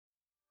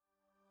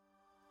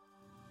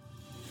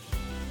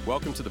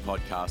Welcome to the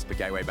podcast for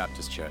Gateway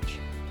Baptist Church.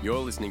 You're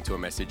listening to a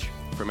message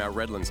from our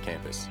Redlands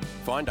campus.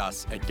 Find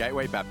us at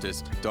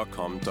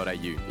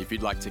gatewaybaptist.com.au if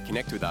you'd like to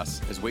connect with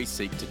us as we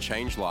seek to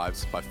change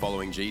lives by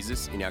following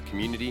Jesus in our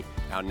community,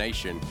 our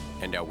nation,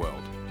 and our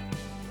world.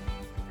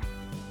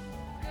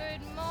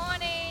 Good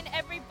morning,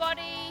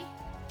 everybody.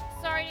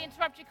 Sorry to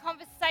interrupt your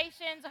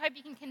conversations. I hope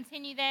you can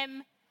continue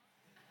them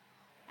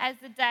as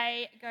the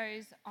day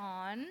goes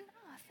on.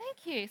 Oh,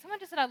 thank you. Someone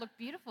just said I look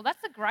beautiful.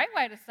 That's a great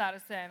way to start a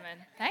sermon.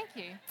 Thank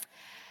you.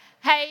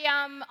 Hey,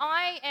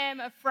 I am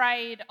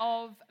afraid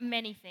of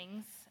many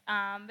things,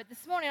 but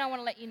this morning I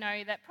want to let you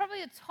know that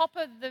probably the top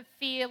of the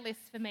fear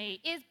list for me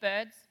is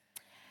birds.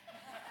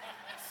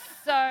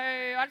 So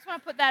I just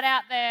want to put that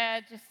out there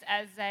just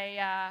as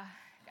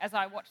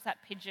I watch that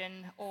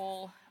pigeon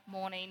all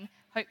morning.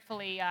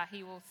 Hopefully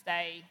he will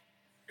stay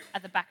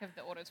at the back of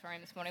the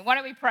auditorium this morning. Why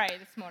don't we pray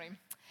this morning?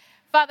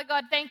 Father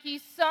God, thank you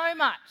so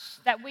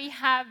much that we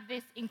have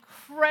this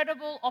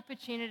incredible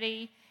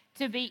opportunity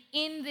to be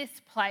in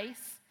this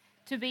place,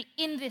 to be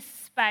in this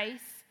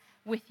space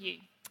with you.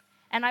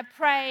 And I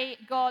pray,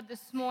 God,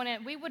 this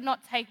morning we would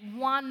not take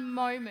one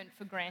moment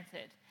for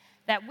granted,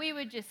 that we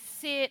would just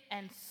sit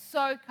and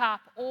soak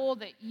up all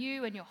that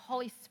you and your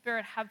Holy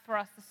Spirit have for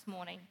us this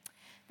morning.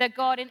 That,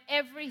 God, in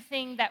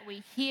everything that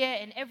we hear,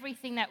 in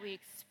everything that we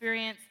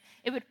experience,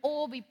 it would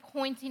all be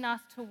pointing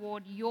us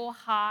toward your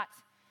heart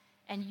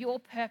and your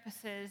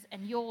purposes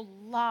and your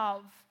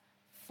love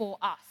for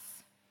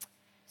us.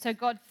 So,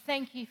 God,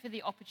 thank you for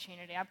the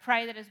opportunity. I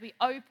pray that as we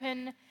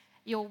open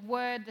your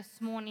word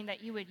this morning,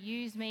 that you would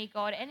use me,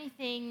 God.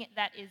 Anything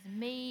that is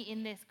me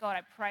in this, God,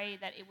 I pray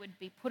that it would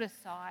be put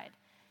aside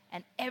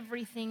and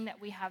everything that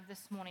we have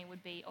this morning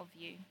would be of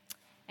you.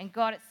 And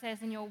God, it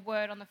says in your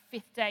word, on the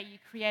fifth day you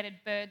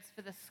created birds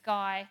for the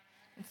sky.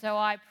 And so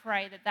I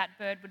pray that that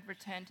bird would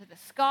return to the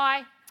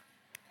sky,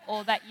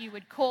 or that you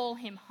would call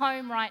him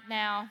home right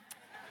now.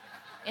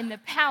 In the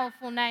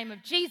powerful name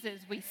of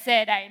Jesus, we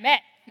said amen.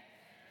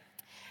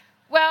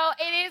 Well,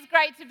 it is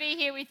great to be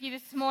here with you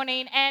this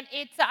morning, and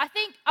it's, I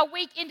think, a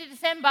week into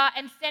December,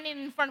 and standing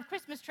in front of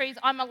Christmas trees,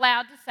 I'm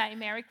allowed to say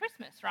Merry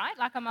Christmas, right?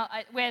 Like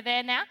we're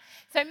there now.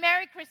 So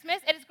Merry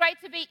Christmas. It is great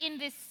to be in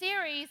this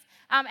series,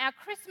 our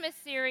Christmas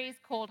series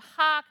called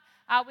Hark,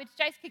 which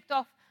Jace kicked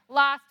off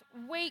last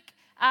week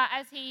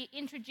as he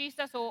introduced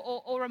us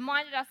or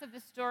reminded us of the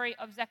story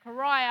of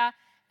Zechariah.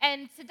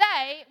 And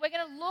today, we're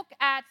going to look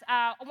at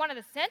one of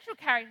the central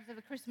characters of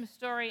the Christmas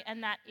story,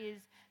 and that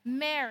is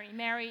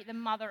Mary, the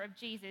mother of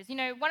Jesus. You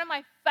know, one of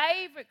my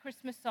favorite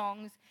Christmas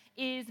songs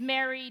is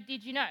Mary,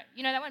 Did You Know?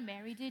 You know that one?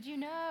 Mary, Did You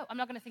Know? I'm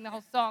not going to sing the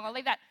whole song. I'll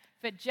leave that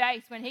for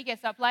Jace when he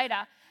gets up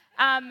later.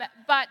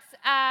 But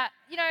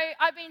you know,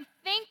 I've been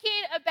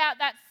thinking about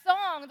that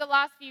song the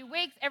last few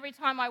weeks every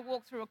time I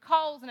walk through a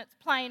Coles and it's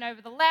playing over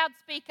the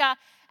loudspeaker.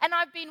 And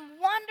I've been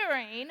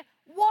wondering,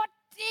 what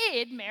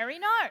did Mary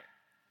know?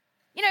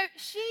 You know,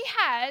 she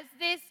has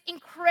this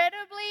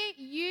incredibly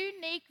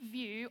unique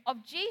view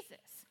of Jesus.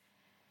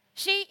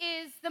 She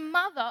is the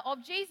mother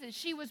of Jesus.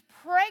 She was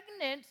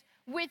pregnant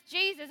with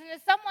Jesus. And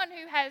as someone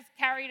who has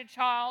carried a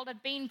child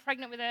and been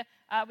pregnant with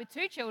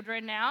two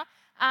children now,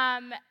 I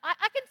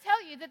can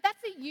tell you that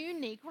that's a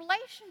unique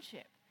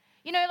relationship.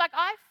 You know, like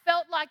I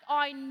felt like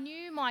I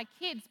knew my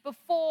kids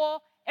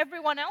before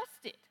everyone else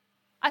did.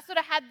 I sort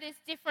of had this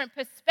different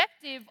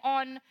perspective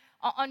on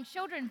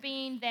children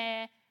being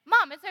their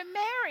mum. And so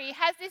Mary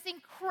has this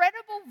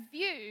incredible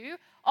view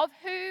of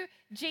who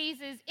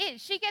Jesus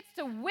is. She gets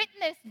to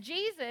witness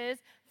Jesus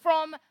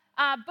from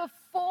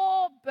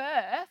before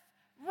birth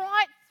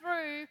right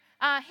through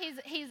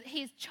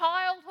his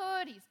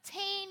childhood, his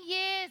teen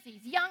years,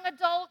 his young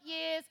adult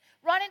years,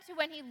 right into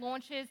when he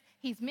launches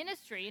his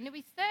ministry into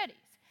his 30s.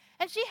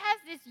 And she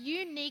has this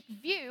unique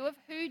view of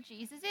who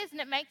Jesus is.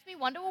 And it makes me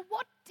wonder, well,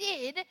 what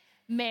did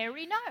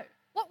Mary know?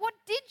 What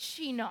did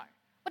she know?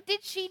 What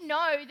did she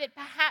know that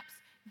perhaps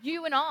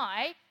you and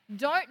I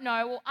don't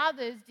know or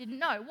others didn't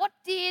know? What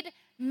did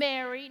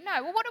Mary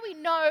know? Well, what do we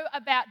know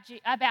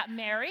about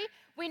Mary?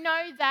 We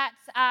know that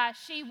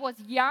she was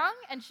young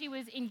and she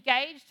was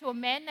engaged to a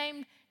man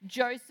named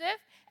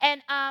Joseph.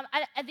 And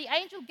the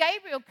angel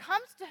Gabriel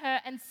comes to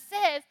her and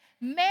says,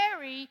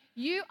 Mary,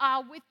 you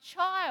are with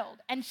child.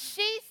 And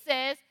she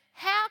says,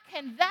 how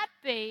can that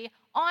be?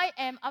 I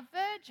am a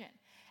virgin.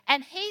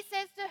 And he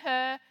says to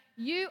her,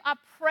 you are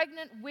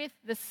pregnant with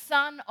the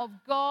Son of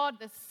God,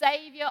 the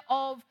Savior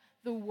of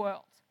the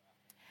world.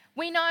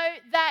 We know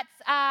that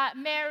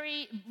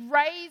Mary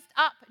raised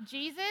up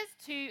Jesus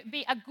to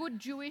be a good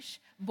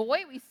Jewish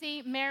boy. We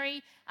see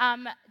Mary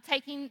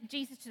taking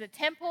Jesus to the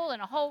temple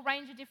and a whole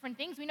range of different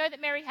things. We know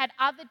that Mary had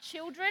other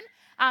children,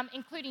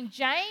 including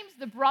James,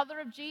 the brother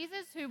of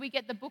Jesus, who we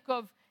get the book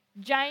of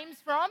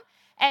James from.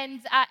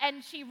 And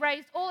she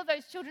raised all of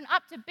those children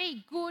up to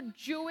be good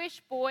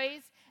Jewish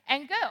boys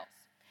and girls.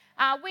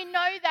 We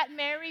know that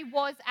Mary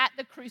was at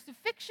the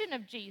crucifixion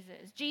of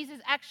Jesus.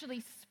 Jesus actually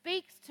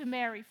speaks to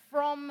Mary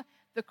from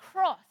the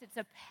cross. It's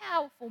a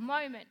powerful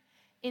moment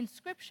in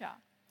Scripture.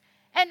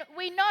 And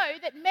we know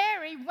that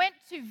Mary went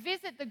to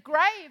visit the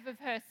grave of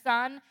her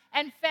son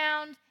and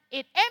found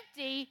it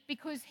empty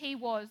because he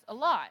was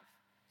alive.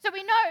 So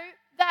we know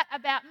that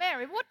about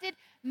Mary. What did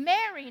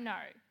Mary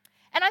know?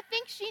 And I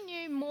think she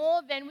knew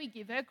more than we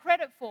give her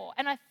credit for.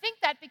 And I think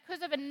that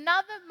because of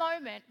another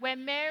moment where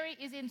Mary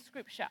is in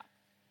Scripture.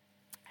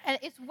 And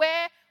it's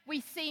where we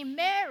see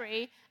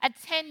Mary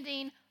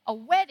attending a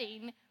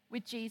wedding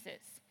with Jesus.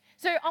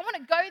 So I want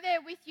to go there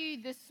with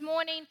you this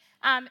morning.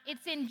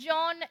 It's in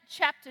John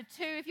chapter 2.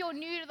 If you're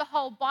new to the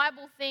whole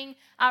Bible thing,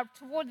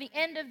 toward the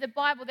end of the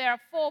Bible, there are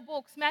 4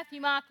 books,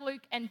 Matthew, Mark,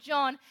 Luke, and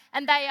John.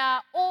 And they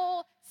are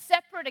all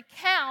separate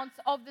accounts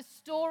of the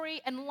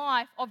story and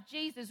life of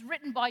Jesus,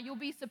 written by, you'll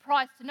be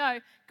surprised to know,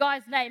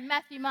 guys named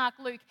Matthew, Mark,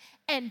 Luke,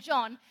 and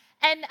John.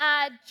 And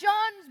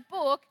John's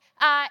book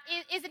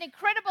is an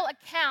incredible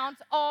account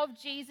of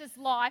Jesus'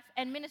 life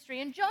and ministry.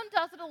 And John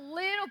does it a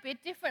little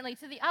bit differently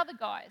to the other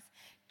guys.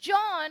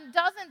 John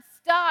doesn't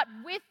start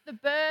with the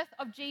birth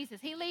of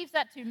Jesus. He leaves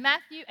that to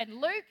Matthew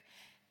and Luke.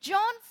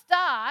 John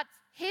starts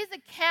his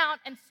account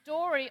and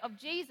story of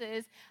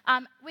Jesus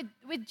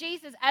with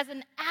Jesus as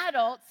an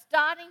adult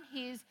starting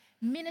his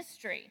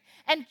ministry.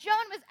 And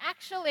John was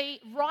actually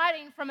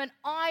writing from an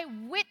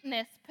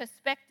eyewitness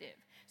perspective.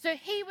 So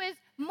he was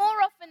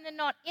more often than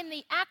not in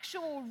the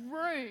actual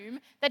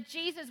room that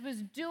Jesus was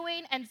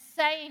doing and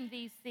saying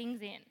these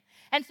things in.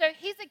 And so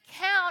his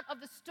account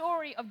of the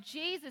story of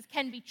Jesus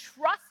can be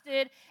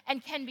trusted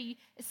and can be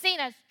seen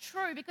as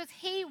true because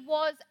he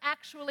was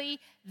actually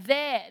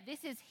there.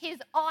 This is his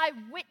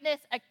eyewitness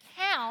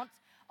account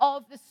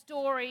of the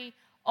story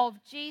of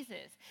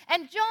Jesus.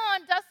 And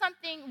John does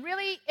something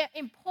really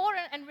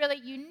important and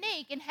really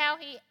unique in how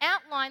he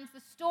outlines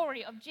the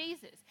story of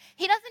Jesus.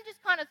 He doesn't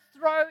just kind of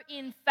throw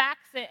in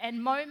facts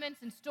and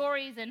moments and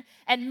stories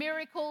and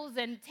miracles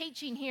and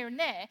teaching here and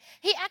there.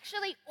 He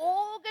actually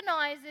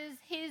organizes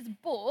his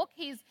book,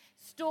 his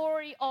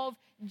story of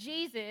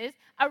Jesus,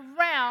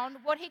 around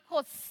what he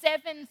calls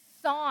 7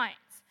 signs.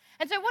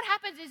 And so what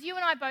happens is you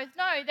and I both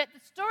know that the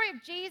story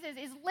of Jesus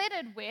is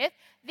littered with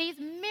these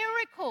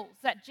miracles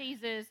that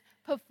Jesus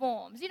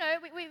performs. You know,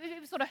 we've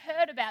sort of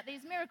heard about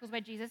these miracles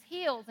where Jesus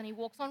heals and he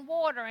walks on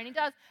water and he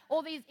does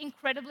all these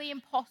incredibly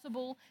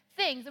impossible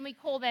things, and we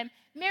call them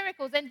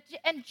miracles. And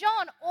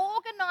John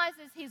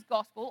organizes his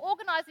gospel,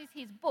 organizes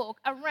his book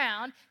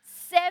around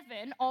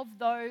 7 of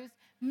those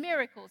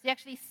miracles. He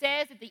actually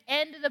says at the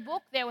end of the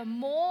book there were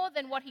more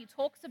than what he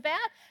talks about,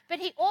 but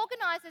he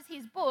organizes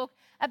his book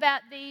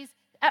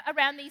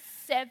around these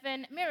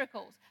 7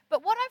 miracles.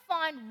 But what I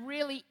find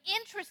really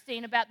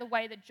interesting about the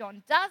way that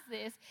John does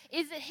this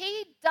is that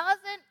he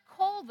doesn't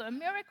call them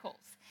miracles.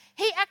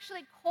 He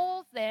actually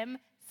calls them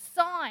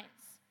signs.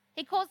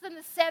 He calls them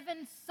the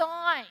 7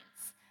 signs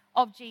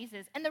of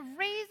Jesus. And the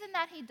reason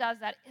that he does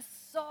that is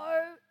so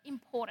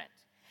important.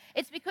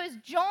 It's because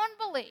John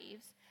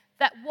believes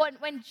that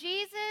when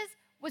Jesus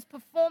was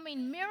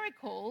performing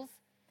miracles,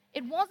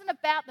 it wasn't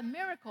about the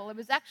miracle. It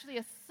was actually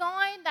a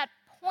sign that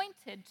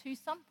pointed to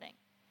something.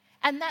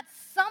 And that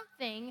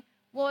something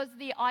was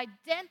the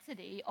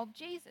identity of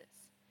Jesus.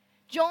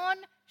 John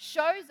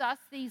shows us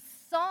these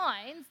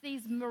signs,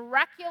 these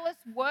miraculous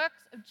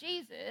works of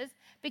Jesus,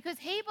 because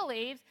he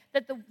believes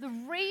that the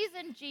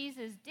reason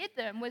Jesus did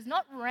them was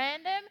not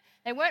random.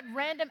 They weren't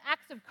random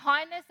acts of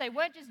kindness. They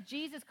weren't just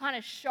Jesus kind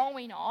of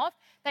showing off.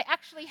 They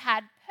actually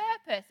had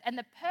purpose. And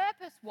the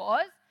purpose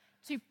was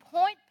to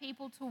point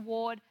people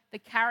toward the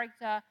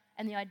character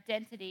and the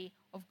identity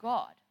of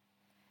God.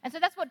 And so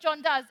that's what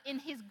John does in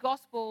his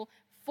gospel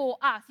for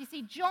us. You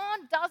see,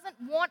 John doesn't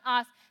want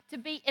us to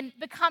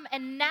become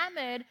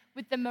enamored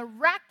with the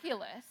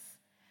miraculous,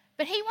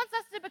 but he wants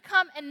us to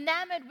become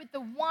enamored with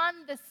the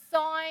one the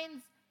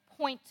signs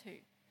point to.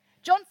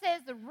 John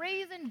says the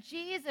reason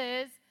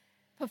Jesus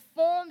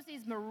performs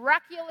these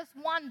miraculous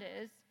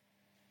wonders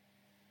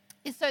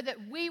is so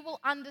that we will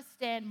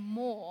understand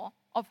more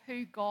of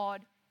who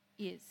God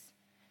is.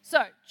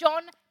 So,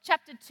 John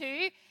chapter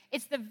 2,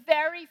 it's the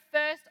very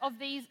first of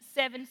these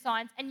 7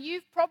 signs, and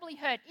you've probably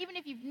heard, even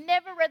if you've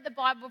never read the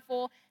Bible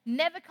before,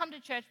 never come to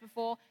church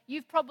before,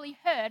 you've probably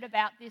heard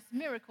about this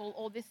miracle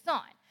or this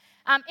sign.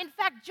 In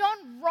fact,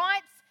 John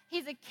writes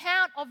his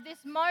account of this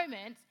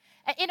moment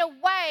in a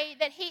way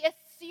that he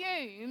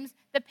assumes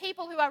the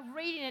people who are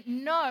reading it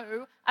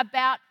know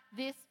about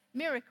this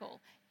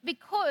miracle.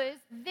 Because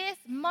this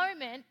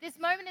moment in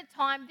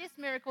time, this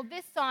miracle,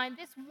 this sign,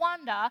 this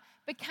wonder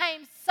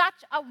became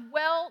such a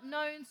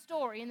well-known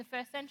story in the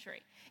first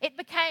century. It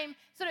became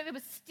it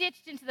was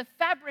stitched into the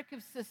fabric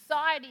of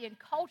society and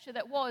culture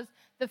that was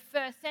the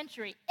first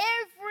century.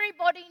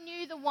 Everybody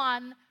knew the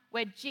one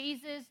where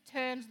Jesus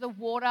turns the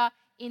water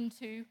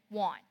into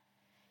wine.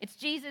 It's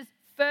Jesus'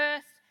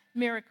 first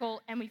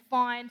miracle, and we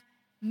find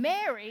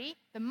Mary,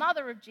 the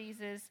mother of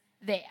Jesus,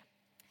 there.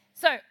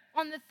 So,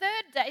 on the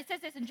 3rd day, it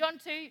says this in John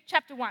 2,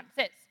 chapter 1, it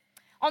says,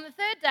 on the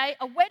 3rd day,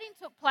 a wedding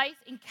took place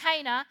in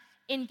Cana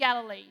in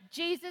Galilee.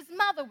 Jesus'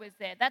 mother was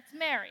there, that's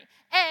Mary.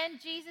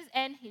 And Jesus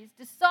and his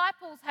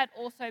disciples had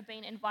also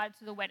been invited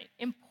to the wedding.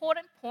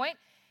 Important point,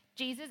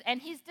 Jesus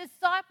and his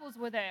disciples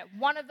were there.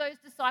 One of those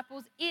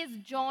disciples is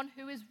John,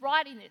 who is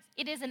writing this.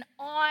 It is an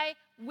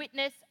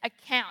eyewitness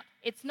account.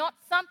 It's not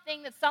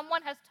something that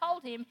someone has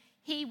told him.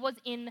 He was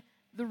in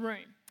the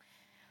room.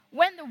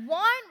 When the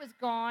wine was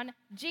gone,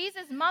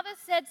 Jesus' mother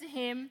said to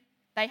him,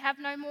 "They have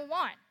no more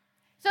wine."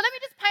 So let me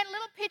just paint a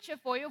little picture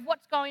for you of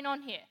what's going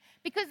on here.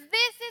 Because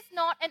this is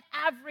not an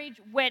average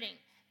wedding.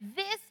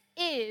 This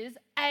is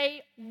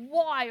a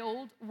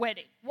wild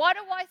wedding. Why do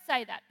I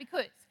say that?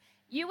 Because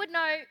you would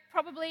know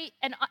probably,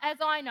 and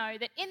as I know,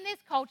 that in this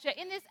culture,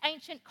 in this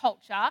ancient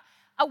culture,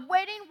 a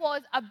wedding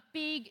was a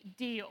big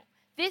deal.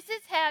 This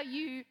is how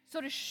you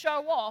sort of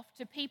show off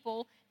to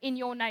people in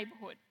your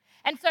neighborhood.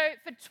 And so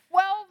for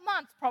 12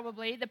 months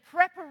probably, the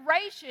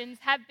preparations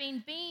have been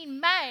being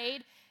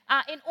made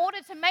in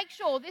order to make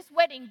sure this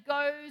wedding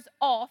goes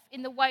off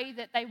in the way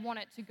that they want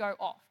it to go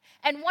off.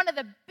 And one of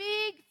the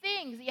big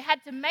things that you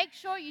had to make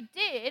sure you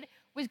did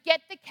was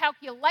get the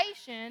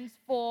calculations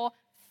for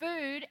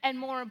food and,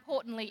 more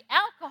importantly,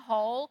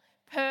 alcohol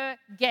per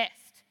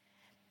guest.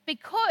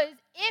 Because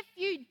if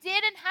you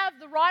didn't have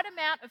the right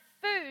amount of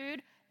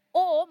food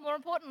or, more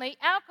importantly,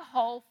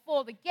 alcohol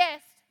for the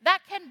guests,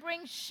 that can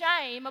bring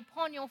shame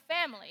upon your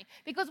family.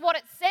 Because what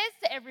it says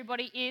to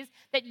everybody is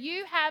that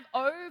you have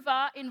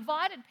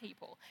over-invited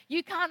people.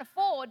 You can't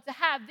afford to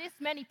have this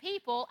many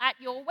people at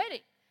your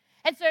wedding.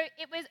 And so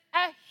it was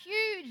a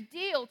huge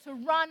deal to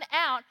run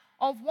out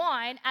of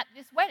wine at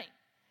this wedding.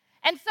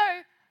 And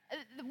so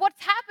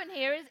what's happened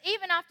here is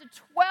even after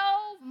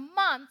 12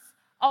 months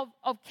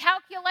of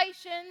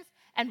calculations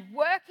and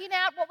working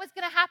out what was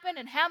going to happen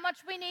and how much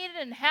we needed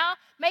and how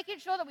making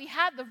sure that we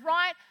had the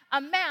right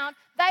amount,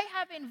 they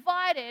have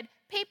invited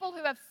people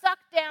who have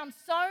sucked down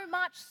so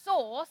much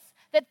sauce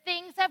that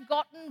things have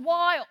gotten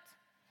wild.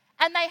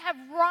 And they have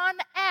run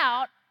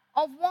out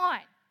of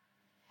wine.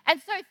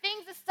 And so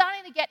things are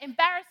starting to get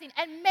embarrassing,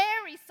 and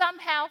Mary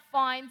somehow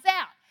finds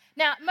out.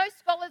 Now, most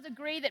scholars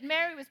agree that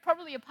Mary was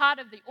probably a part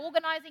of the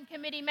organizing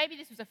committee. Maybe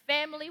this was a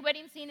family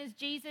wedding, seeing as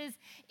Jesus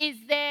is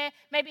there.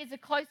 Maybe it's a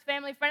close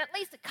family friend, at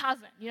least a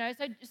cousin,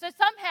 So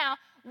somehow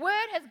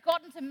word has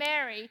gotten to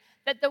Mary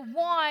that the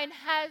wine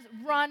has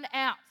run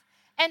out.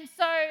 And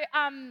so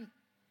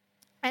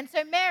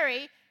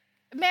Mary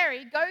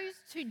goes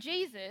to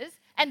Jesus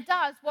and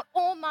does what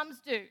all mums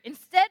do.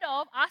 Instead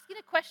of asking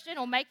a question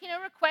or making a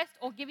request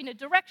or giving a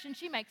direction,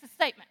 she makes a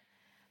statement.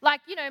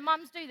 Like,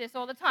 mums do this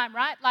all the time,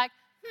 right? Like,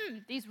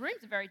 these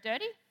rooms are very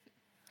dirty.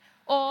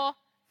 Or,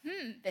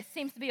 there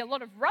seems to be a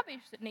lot of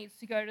rubbish that needs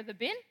to go to the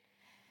bin.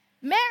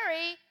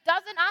 Mary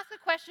doesn't ask a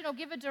question or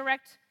give a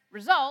direct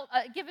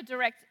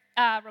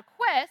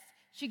request.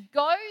 She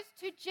goes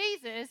to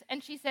Jesus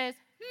and she says,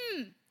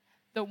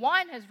 the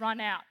wine has run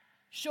out.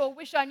 Sure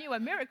wish I knew a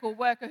miracle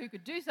worker who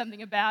could do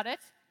something about it.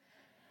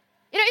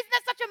 Isn't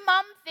that such a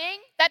mum thing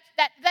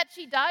that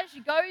she does?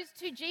 She goes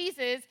to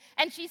Jesus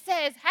and she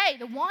says, hey,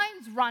 the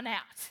wine's run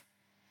out.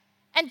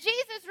 And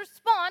Jesus'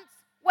 response,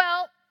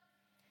 well,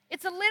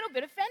 it's a little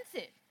bit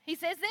offensive. He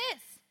says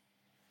this,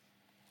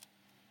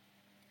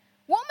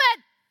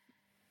 "Woman,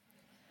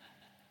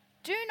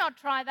 do not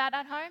try that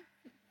at home.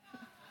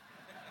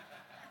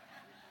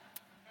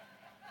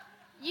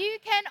 You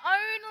can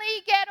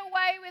only get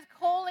away with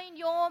calling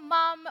your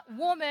mum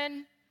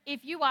woman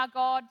if you are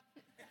God.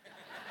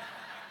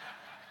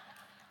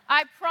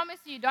 I promise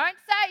you, don't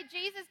say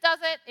Jesus does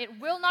it.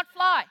 It will not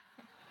fly."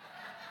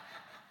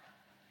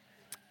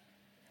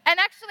 And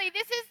actually,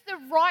 this is the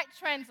right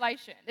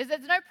translation. There's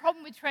no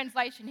problem with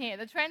translation here.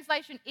 The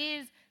translation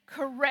is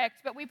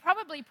correct, but we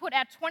probably put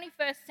our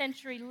 21st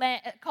century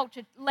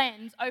culture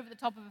lens over the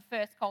top of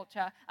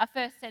a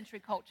first century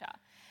culture.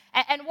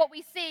 And what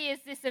we see is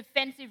this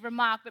offensive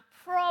remark, but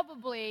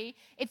probably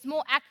it's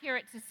more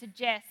accurate to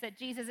suggest that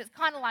Jesus, it's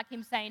kind of like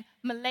him saying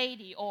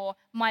 "milady" or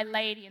 "my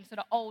lady" in sort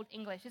of old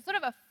English. It's sort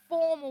of a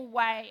formal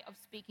way of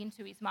speaking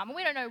to his mum. And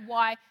we don't know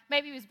why.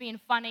 Maybe he was being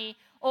funny,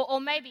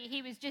 or maybe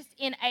he was just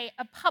in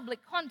a public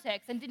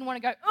context and didn't want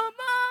to go, "Oh,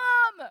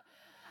 Mom!"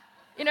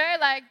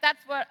 Like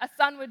that's what a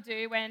son would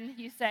do when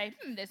you say,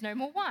 there's no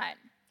more wine.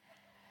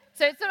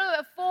 So it's sort of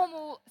a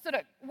formal sort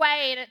of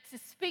way to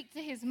speak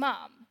to his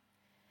mum.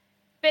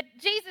 But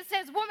Jesus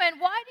says, "Woman,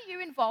 why do you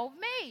involve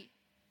me?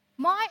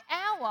 My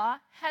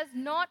hour has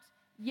not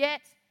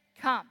yet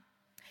come."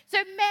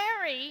 So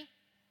Mary,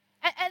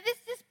 and this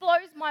just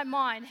blows my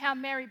mind how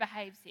Mary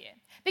behaves here.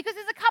 Because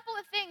there's a couple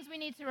of things we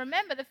need to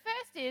remember. The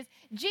first is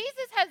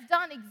Jesus has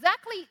done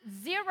exactly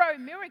 0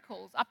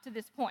 miracles up to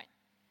this point.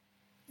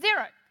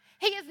 0.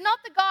 He is not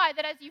the guy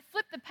that as you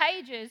flip the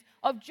pages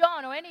of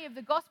John or any of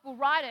the gospel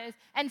writers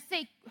and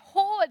see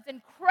hordes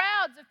and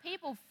crowds of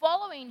people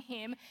following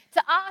him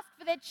to ask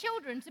for their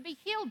children to be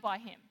healed by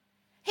him.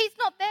 He's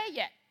not there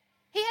yet.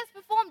 He has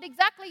performed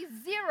exactly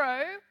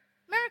 0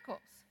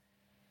 miracles.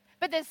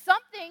 But there's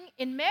something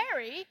in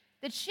Mary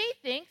that she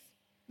thinks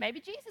maybe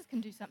Jesus can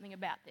do something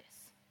about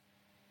this.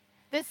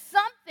 There's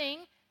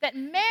something that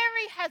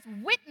Mary has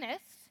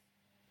witnessed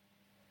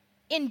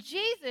in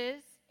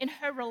Jesus, in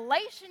her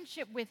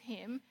relationship with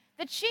him,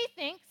 that she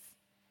thinks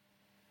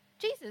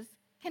Jesus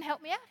can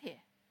help me out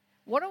here.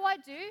 What do I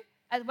do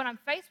as when I'm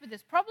faced with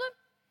this problem?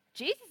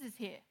 Jesus is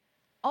here.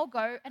 I'll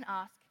go and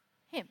ask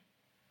him.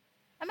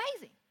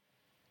 Amazing.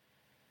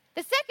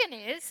 The second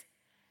is,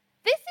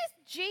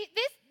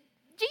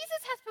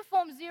 Jesus has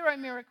performed 0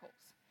 miracles.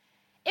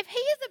 If he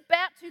is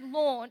about to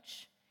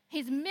launch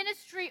his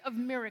ministry of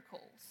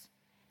miracles,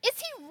 is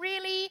he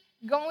really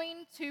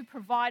going to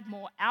provide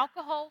more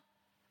alcohol?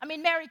 I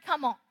mean, Mary,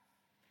 come on.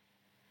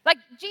 Like,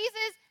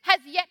 Jesus has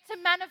yet to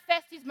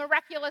manifest his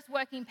miraculous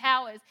working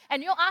powers,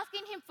 and you're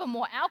asking him for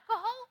more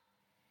alcohol?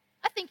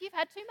 I think you've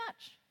had too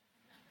much.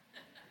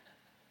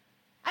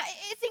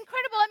 It's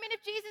incredible. I mean,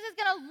 if Jesus is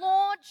going to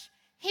launch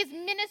his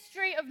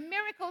ministry of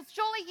miracles,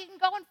 surely he can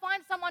go and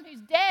find someone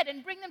who's dead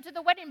and bring them to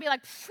the wedding and be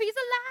like, he's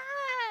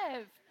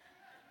alive.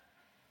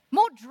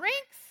 More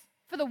drinks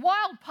for the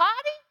wild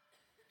party?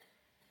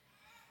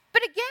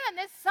 But again,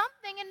 there's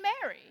something in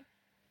Mary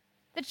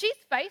that she's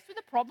faced with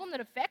a problem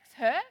that affects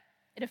her,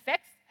 it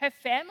affects her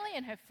family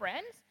and her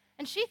friends,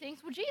 and she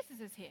thinks, well, Jesus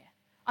is here.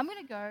 I'm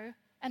going to go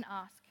and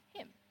ask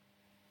him.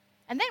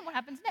 And then what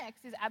happens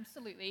next is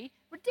absolutely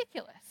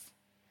ridiculous.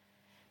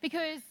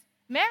 Because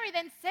Mary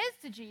then says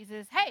to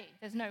Jesus, hey,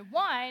 there's no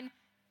wine.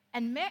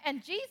 And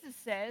Jesus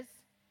says,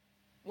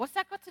 what's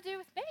that got to do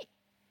with me?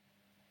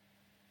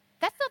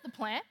 That's not the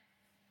plan.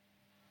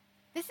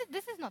 This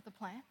is not the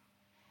plan.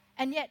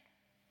 And yet,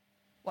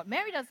 what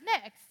Mary does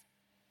next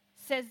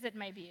says that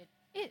maybe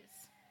it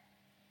is.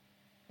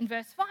 In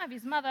verse 5,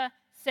 his mother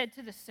said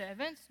to the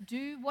servants,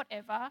 do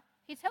whatever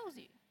he tells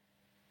you.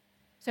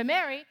 So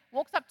Mary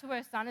walks up to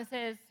her son and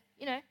says,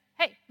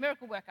 hey,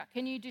 miracle worker,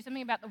 can you do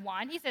something about the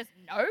wine? He says,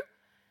 no.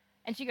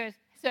 And she goes,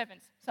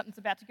 servants, something's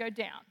about to go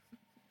down.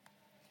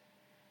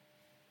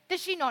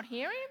 Does she not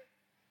hear him?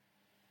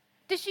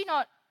 Does she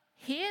not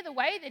hear the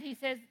way that he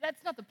says,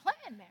 that's not the plan,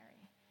 Mary?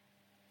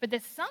 But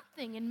there's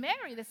something in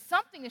Mary, there's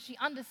something that she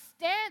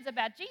understands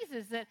about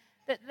Jesus that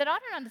I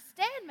don't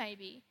understand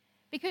maybe.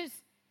 Because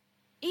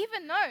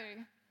even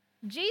though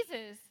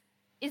Jesus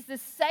is the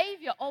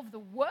Savior of the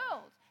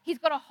world, he's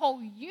got a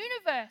whole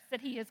universe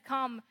that he has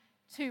come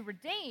to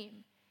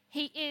redeem.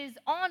 He is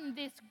on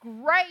this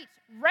great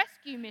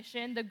rescue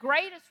mission, the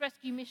greatest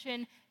rescue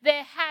mission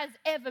there has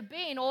ever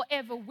been or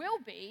ever will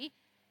be.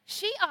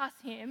 She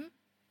asks him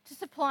to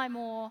supply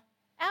more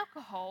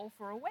alcohol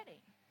for a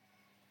wedding.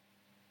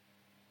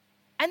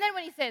 And then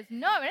when he says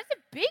no, and it's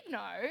a big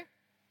no,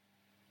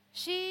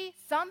 she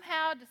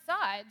somehow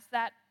decides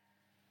that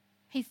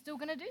he's still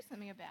going to do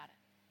something about it.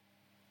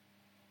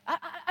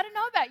 I don't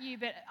know about you,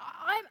 but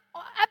I'm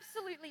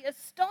absolutely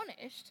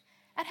astonished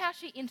at how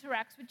she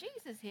interacts with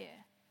Jesus here.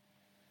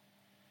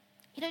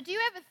 Do you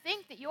ever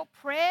think that your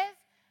prayers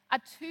are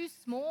too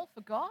small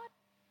for God?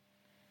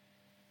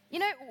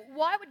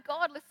 Why would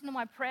God listen to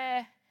my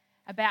prayer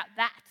about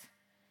that?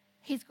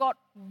 He's got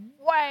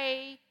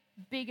way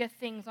bigger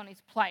things on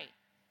his plate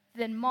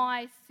than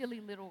my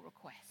silly little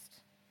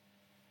request.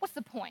 What's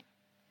the point?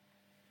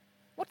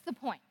 What's the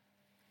point?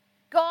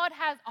 God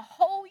has a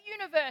whole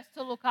universe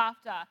to look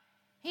after.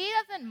 He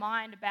doesn't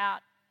mind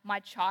about my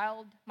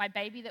child, my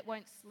baby that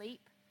won't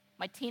sleep,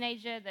 my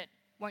teenager that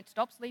won't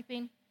stop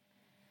sleeping,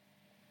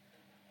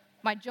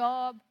 my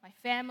job, my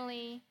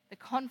family, the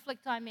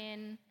conflict I'm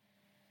in,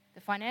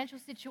 the financial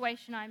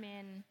situation I'm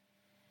in.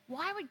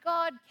 Why would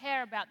God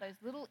care about those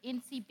little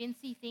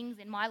incy-bincy things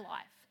in my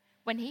life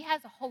when he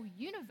has a whole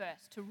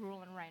universe to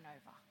rule and reign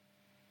over?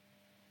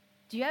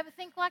 Do you ever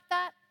think like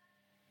that?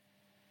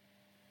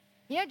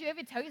 Do you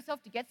ever tell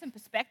yourself to get some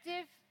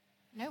perspective?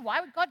 Why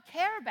would God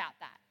care about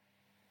that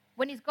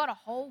when he's got a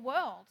whole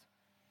world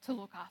to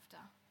look after?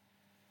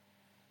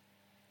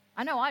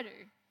 I know I do.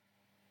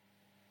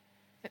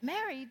 But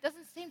Mary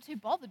doesn't seem too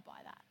bothered by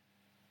that.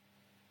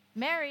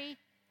 Mary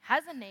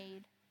has a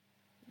need,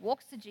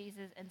 walks to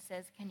Jesus and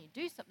says, can you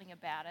do something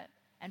about it?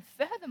 And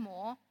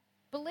furthermore,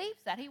 believes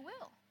that he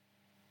will.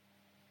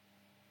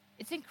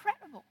 It's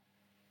incredible.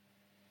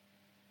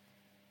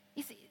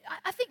 You see,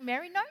 I think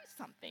Mary knows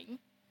something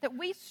that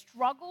we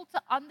struggle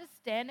to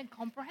understand and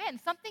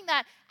comprehend, something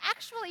that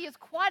actually is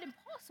quite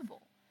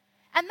impossible.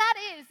 And that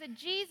is that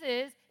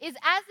Jesus is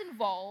as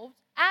involved,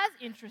 as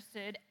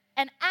interested,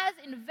 and as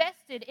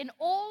invested in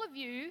all of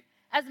you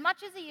as much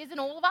as he is in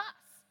all of us.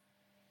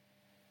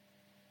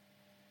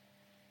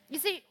 You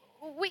see,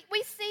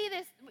 we see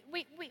this,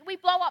 we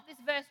blow up this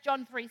verse,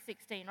 John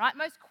 3:16, right?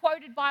 Most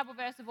quoted Bible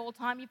verse of all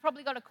time. You've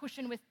probably got a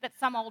cushion with that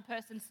some old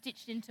person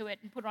stitched into it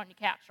and put it on your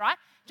couch, right?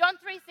 John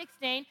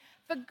 3:16,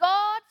 for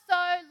God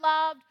so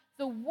loved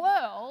the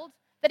world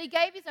that he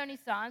gave his only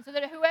son so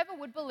that whoever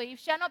would believe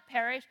shall not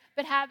perish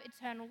but have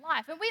eternal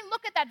life. And we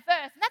look at that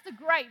verse, and that's a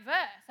great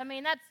verse. I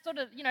mean, that's sort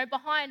of,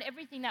 behind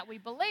everything that we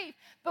believe.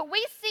 But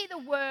we see the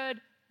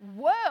word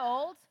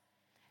world,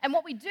 and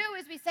what we do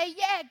is we say,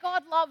 yeah,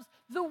 God loves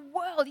the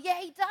world. Yeah,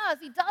 he does.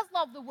 He does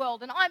love the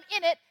world, and I'm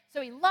in it,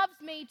 so he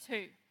loves me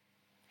too.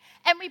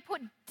 And we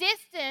put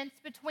distance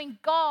between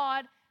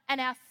God and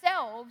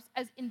ourselves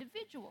as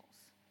individuals.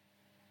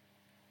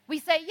 We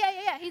say,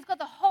 yeah, he's got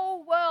the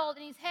whole world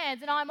in his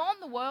hands, and I'm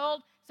on the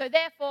world, so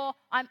therefore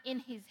I'm in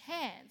his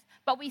hands.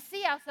 but we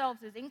see ourselves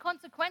as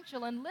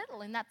inconsequential and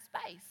little in that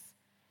space.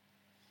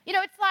 You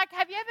know, it's like,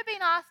 have you ever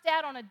been asked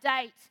out on a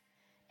date?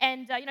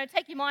 And,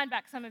 take your mind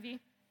back, some of you.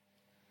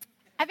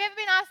 Have you ever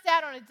been asked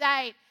out on a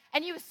date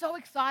and you were so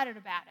excited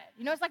about it?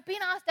 You know, it's like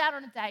being asked out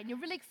on a date and you're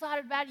really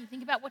excited about it. You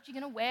think about what you're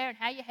going to wear and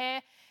how your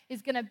hair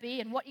is going to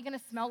be and what you're going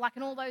to smell like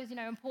and all those,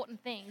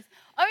 important things.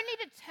 Only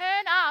to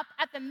turn up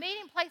at the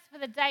meeting place for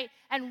the date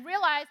and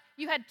realize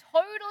you had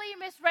totally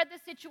misread the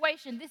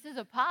situation. This is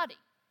a party.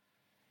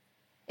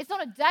 It's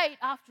not a date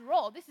after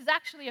all. This is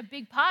actually a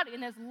big party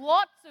and there's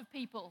lots of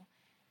people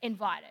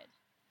invited.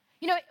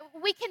 You know,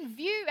 we can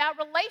view our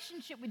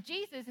relationship with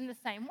Jesus in the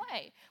same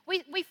way.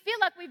 We feel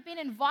like we've been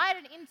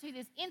invited into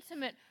this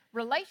intimate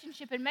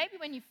relationship, and maybe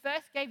when you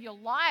first gave your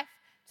life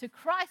to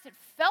Christ, it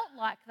felt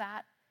like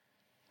that,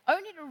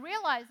 only to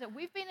realize that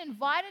we've been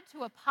invited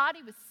to a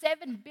party with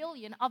 7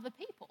 billion other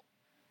people.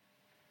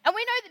 And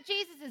we know that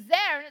Jesus is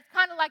there, and it's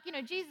kind of like,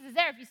 Jesus is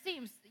there. If you see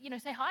him,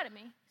 say hi to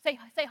me. Say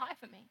hi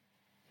for me.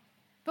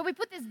 But we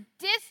put this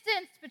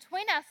distance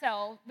between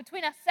ourselves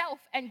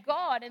and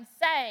God and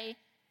say,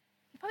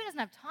 he probably doesn't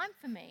have time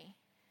for me.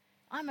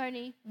 I'm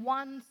only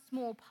one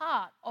small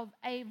part of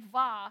a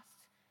vast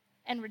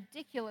and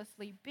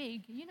ridiculously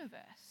big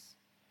universe.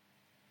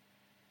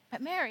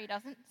 But Mary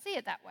doesn't see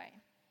it that way.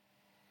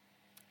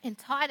 In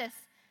Titus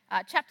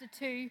chapter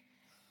 2,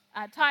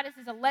 Titus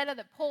is a letter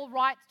that Paul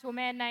writes to a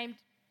man named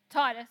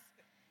Titus.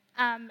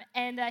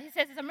 He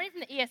says this, I'm reading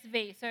from the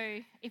ESV,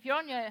 so if you're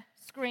on your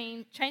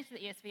screen, change to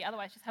the ESV,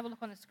 otherwise just have a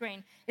look on the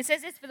screen. It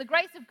says this, for the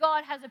grace of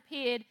God has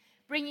appeared,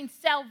 bringing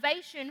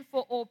salvation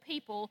for all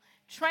people,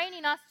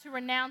 training us to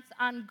renounce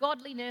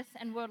ungodliness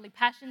and worldly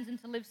passions and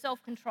to live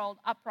self-controlled,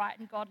 upright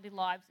and godly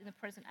lives in the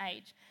present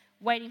age,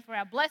 waiting for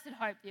our blessed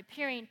hope, the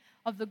appearing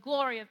of the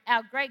glory of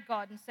our great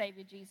God and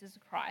Savior Jesus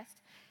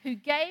Christ, who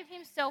gave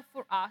himself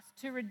for us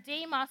to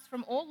redeem us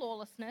from all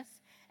lawlessness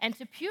and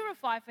to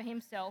purify for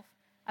himself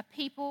a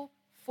people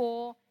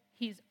for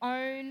his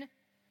own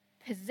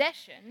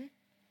possession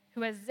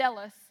who are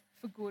zealous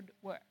for good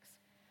works.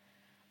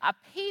 A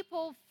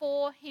people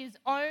for his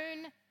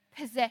own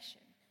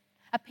possession.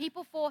 A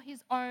people for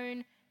his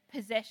own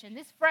possession.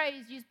 This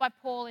phrase used by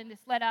Paul in this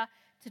letter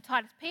to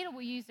Titus, Peter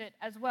will use it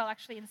as well,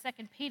 actually, in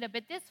 2 Peter.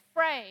 But this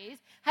phrase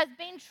has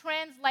been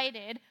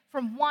translated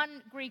from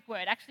one Greek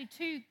word, actually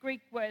 2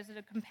 Greek words that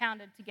are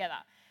compounded together.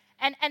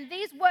 And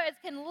these words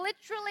can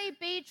literally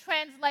be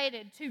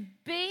translated to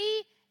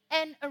be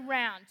and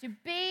around, to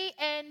be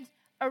and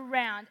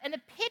around. And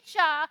the picture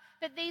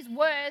that these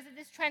words, that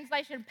this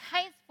translation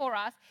paints for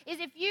us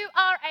is if you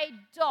are a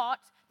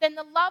dot, then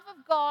the love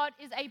of God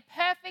is a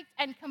perfect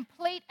and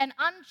complete and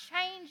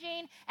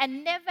unchanging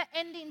and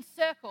never-ending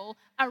circle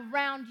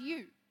around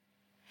you.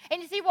 And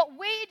you see, what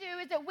we do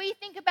is that we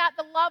think about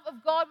the love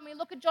of God when we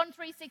look at John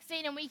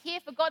 3:16 and we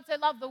hear for God so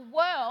loved the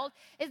world,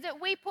 is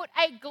that we put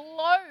a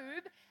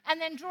globe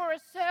and then draw a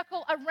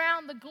circle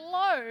around the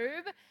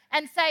globe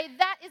and say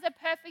that is a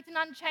perfect and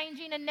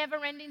unchanging and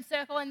never-ending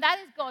circle, and that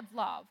is God's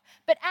love.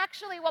 But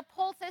actually what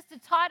Paul says to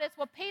Titus,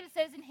 what Peter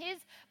says in his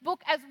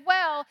book as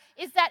well,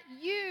 is that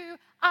you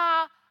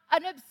are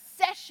an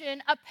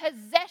obsession, a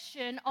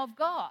possession of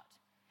God.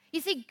 You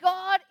see,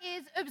 God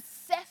is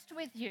obsessed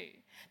with you.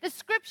 The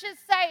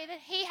scriptures say that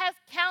he has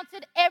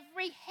counted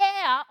every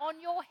hair on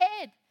your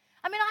head.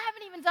 I mean, I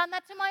haven't even done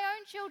that to my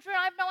own children.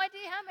 I have no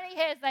idea how many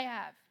hairs they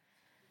have.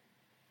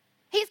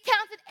 He's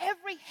counted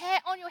every hair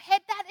on your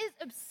head. That is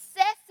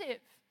obsessive.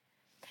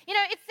 You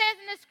know, it says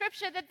in the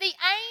scripture that the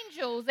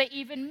angels are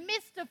even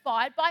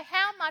mystified by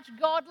how much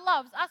God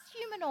loves us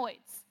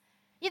humanoids.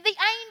 Yet the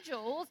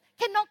angels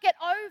cannot get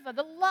over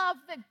the love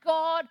that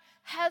God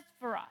has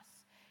for us.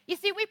 You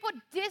see, we put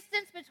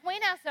distance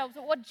between ourselves.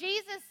 But what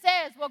Jesus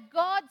says, what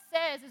God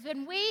says, is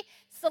when we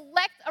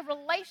select a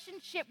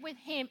relationship with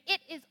him, it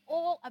is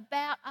all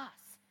about us.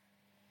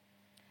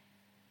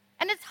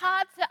 And it's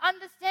hard to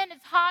understand,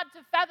 it's hard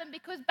to fathom,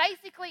 because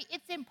basically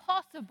it's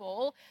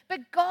impossible.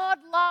 But God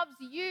loves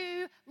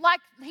you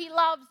like he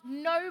loves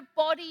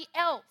nobody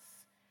else.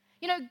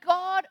 You know,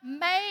 God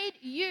made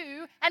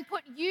you and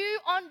put you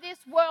on this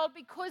world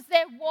because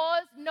there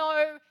was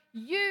no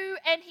you,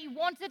 and he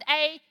wanted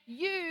a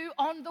you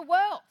on the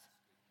world.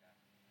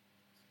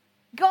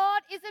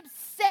 God is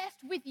obsessed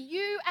with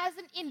you as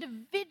an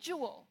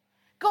individual.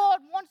 God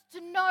wants to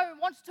know,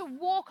 wants to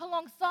walk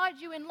alongside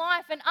you in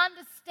life and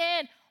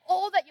understand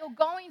all that you're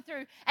going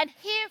through and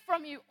hear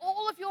from you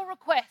all of your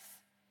requests.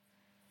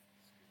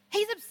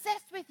 He's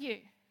obsessed with you.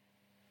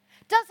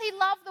 Does he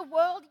love the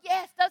world?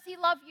 Yes. Does he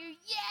love you?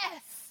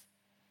 Yes.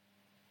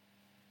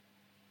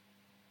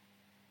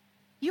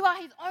 You are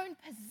his own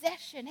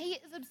possession. He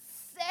is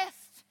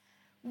obsessed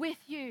with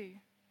you.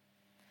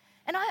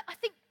 And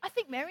I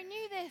think Mary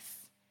knew this.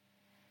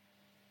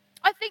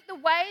 I think the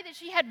way that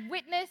she had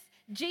witnessed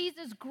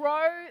Jesus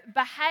grow,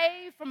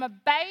 behave from a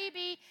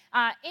baby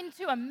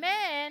into a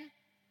man,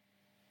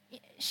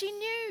 she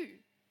knew,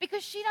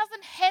 because she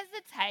doesn't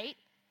hesitate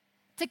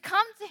to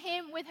come to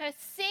him with her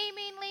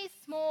seemingly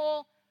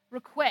small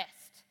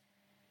request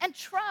and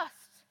trust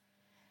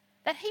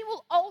that he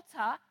will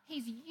alter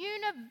his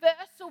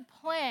universal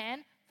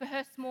plan for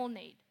her small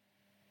need.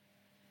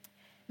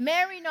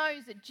 Mary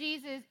knows that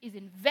Jesus is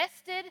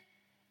invested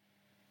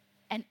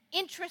and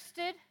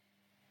interested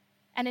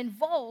and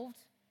involved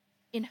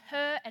in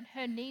her and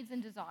her needs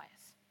and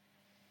desires.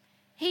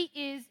 He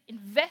is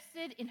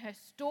invested in her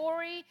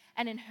story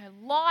and in her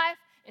life,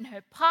 in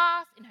her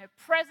past, in her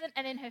present,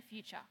 and in her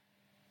future.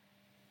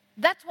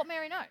 That's what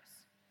Mary knows.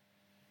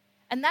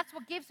 And that's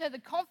what gives her the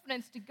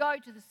confidence to go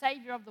to the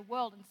Savior of the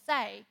world and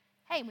say,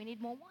 hey, we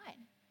need more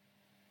wine.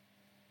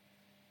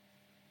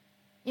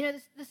 You know,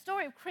 the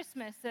story of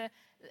Christmas,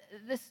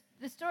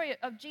 the story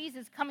of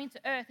Jesus coming to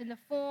earth in the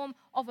form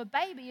of a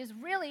baby is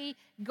really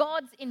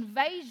God's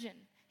invasion,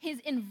 his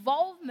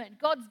involvement,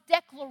 God's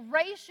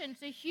declaration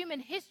to human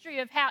history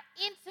of how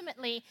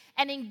intimately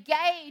and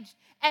engaged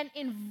and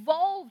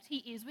involved he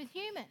is with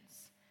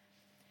humans.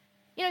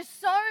 You know,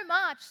 so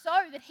much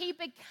so that he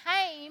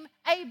became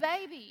a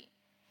baby.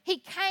 He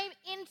came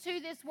into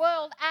this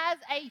world as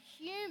a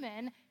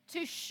human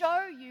to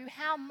show you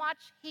how much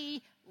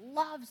he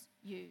loves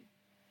you,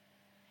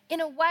 in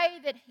a way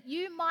that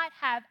you might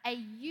have a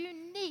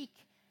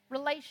unique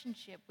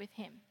relationship with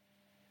him.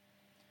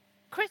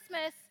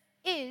 Christmas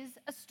is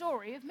a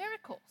story of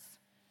miracles.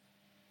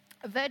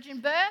 A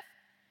virgin birth,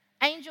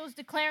 angels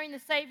declaring the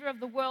Savior of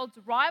the world's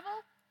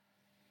arrival,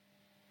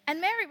 and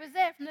Mary was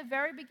there from the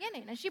very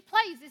beginning. And she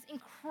plays this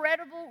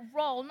incredible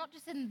role, not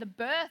just in the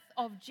birth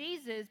of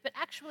Jesus, but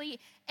actually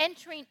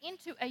entering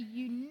into a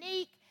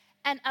unique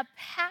and a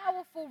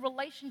powerful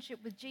relationship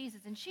with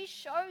Jesus. And she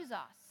shows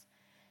us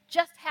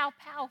just how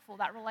powerful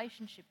that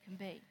relationship can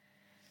be.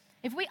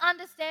 If we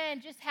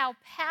understand just how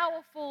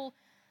powerful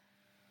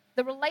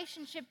the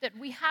relationship that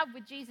we have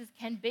with Jesus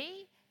can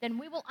be, then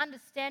we will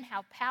understand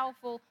how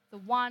powerful the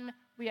one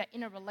we are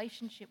in a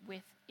relationship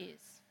with is.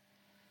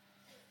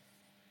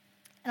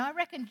 And I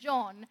reckon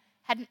John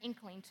had an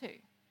inkling too.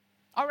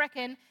 I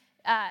reckon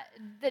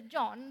that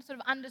John sort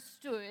of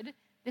understood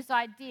this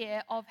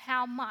idea of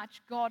how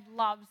much God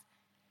loves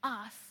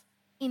us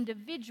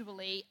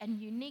individually and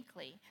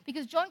uniquely.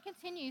 Because John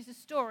continues the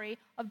story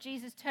of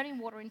Jesus turning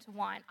water into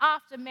wine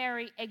after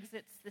Mary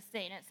exits the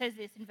scene. It says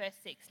this in verse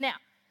 6. Now,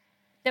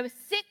 there were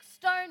 6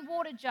 stone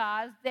water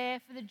jars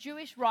there for the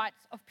Jewish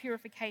rites of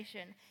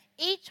purification,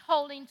 each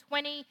holding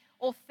 20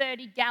 or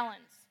 30 gallons.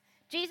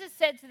 Jesus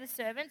said to the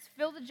servants,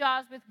 fill the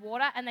jars with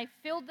water, and they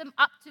filled them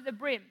up to the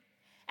brim.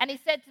 And he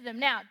said to them,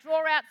 now draw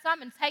out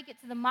some and take it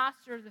to the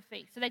master of the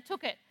feast. So they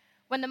took it.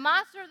 When the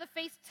master of the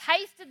feast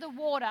tasted the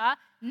water,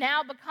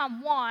 now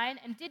become wine,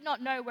 and did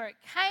not know where it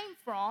came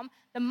from,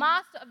 the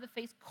master of the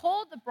feast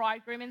called the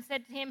bridegroom and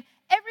said to him,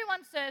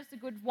 everyone serves the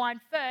good wine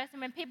first,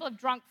 and when people have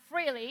drunk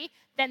freely,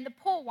 then the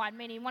poor wine,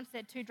 meaning once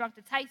they're too drunk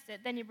to taste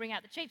it, then you bring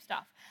out the cheap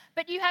stuff.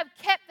 But you have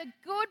kept the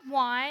good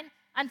wine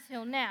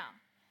until now.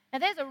 Now,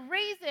 there's a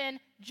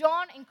reason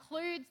John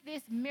includes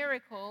this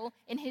miracle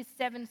in his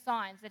 7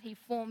 signs that he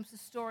forms the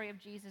story of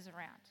Jesus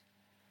around.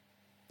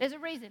 There's a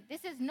reason.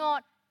 This is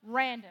not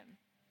random.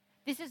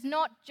 This is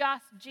not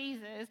just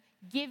Jesus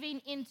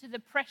giving into the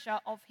pressure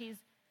of his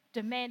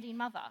demanding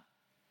mother.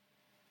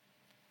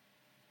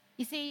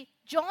 You see,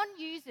 John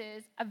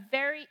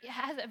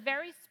has a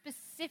very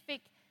specific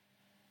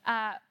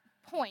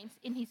point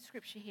in his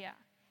scripture here.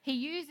 He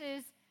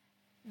uses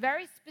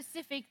very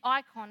specific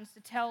icons to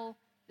tell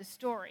the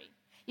story.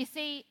 You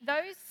see,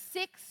 those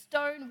 6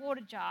 stone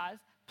water jars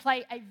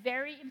play a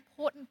very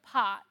important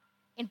part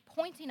in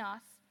pointing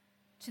us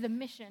to the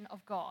mission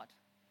of God.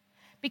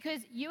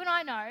 Because you and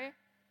I know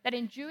that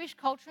in Jewish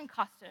culture and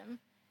custom,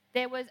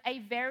 there was a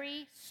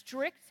very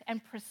strict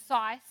and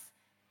precise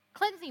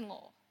cleansing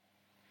law.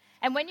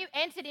 And when you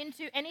entered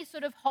into any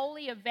sort of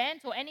holy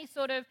event or any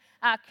sort of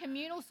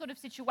communal sort of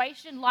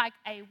situation like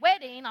a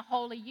wedding, a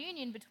holy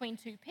union between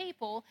 2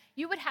 people,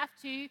 you would have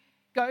to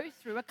go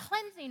through a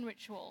cleansing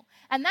ritual.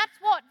 And that's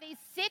what these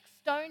 6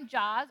 stone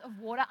jars of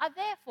water are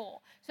there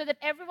for, so that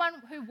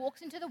everyone who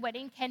walks into the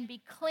wedding can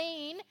be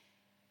clean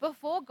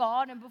before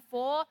God and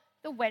before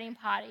the wedding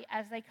party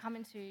as they come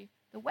into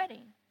the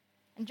wedding.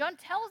 And John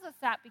tells us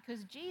that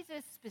because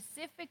Jesus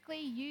specifically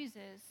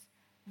uses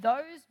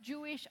those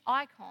Jewish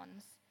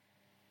icons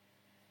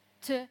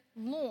to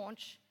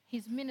launch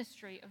his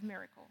ministry of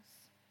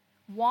miracles.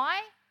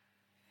 Why?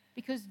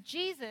 Because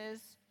Jesus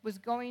was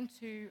going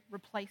to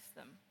replace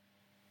them.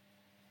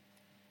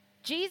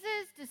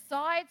 Jesus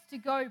decides to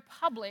go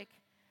public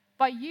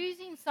by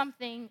using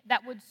something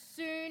that would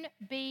soon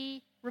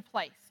be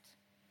replaced,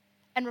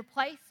 and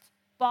replaced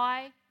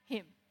by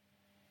him.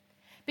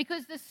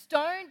 Because the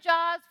stone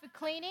jars for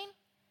cleaning,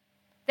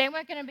 they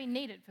weren't going to be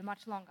needed for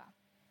much longer.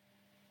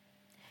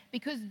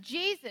 Because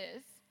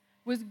Jesus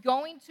was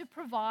going to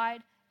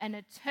provide an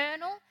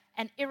eternal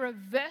and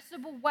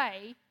irreversible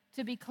way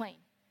to be clean.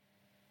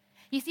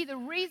 You see, the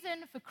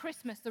reason for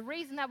Christmas, the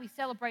reason that we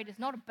celebrate is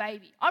not a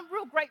baby. I'm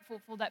real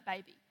grateful for that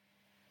baby.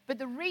 But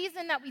the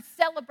reason that we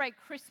celebrate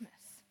Christmas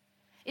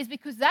is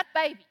because that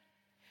baby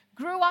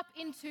grew up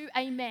into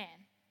a man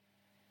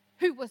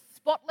who was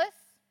spotless,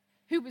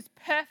 who was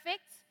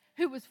perfect,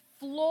 who was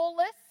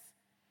flawless,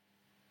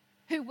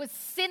 who was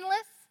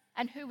sinless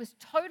and who was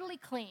totally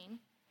clean,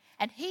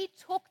 and he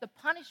took the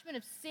punishment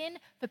of sin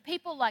for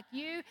people like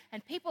you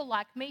and people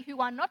like me who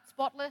are not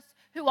spotless,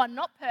 who are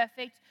not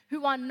perfect,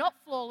 who are not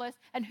flawless,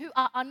 and who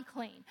are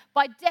unclean.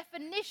 By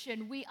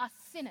definition, we are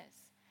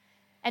sinners.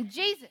 And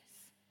Jesus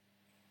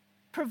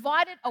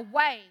provided a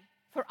way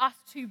for us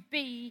to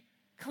be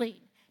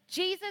clean.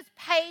 Jesus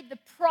paid the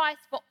price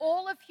for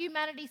all of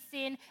humanity's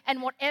sin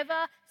and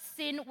whatever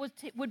sin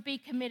would be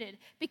committed.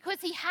 Because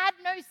he had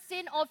no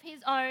sin of his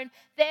own,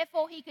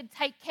 therefore he could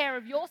take care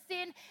of your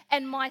sin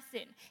and my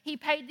sin. He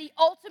paid the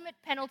ultimate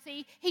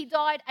penalty. He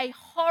died a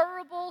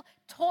horrible,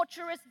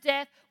 torturous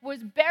death,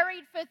 was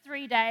buried for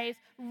 3 days,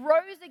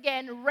 rose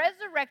again,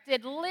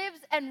 resurrected,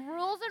 lives and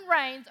rules and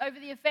reigns over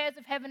the affairs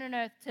of heaven and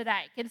earth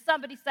today. Can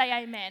somebody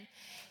say amen?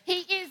 He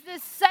is the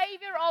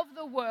Savior of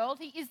the world.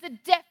 He is the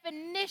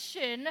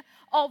definition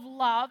of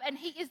love, and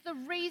he is the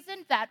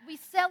reason that we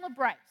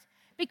celebrate.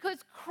 Because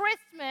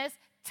Christmas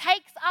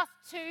takes us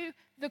to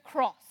the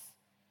cross.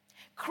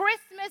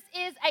 Christmas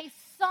is a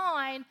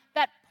sign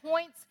that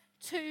points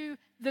to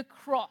the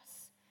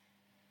cross.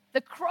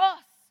 The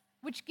cross,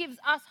 which gives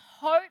us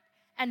hope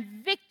and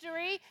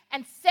victory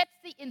and sets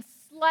the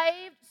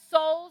enslaved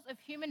souls of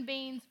human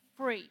beings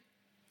free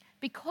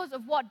because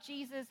of what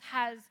Jesus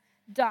has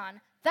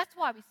done. That's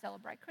why we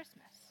celebrate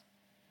Christmas.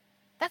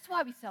 That's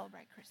why we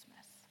celebrate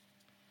Christmas.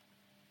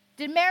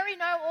 Did Mary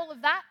know all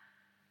of that?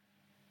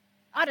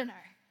 I don't know.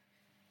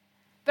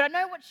 But I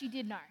know what she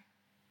did know.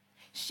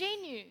 She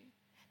knew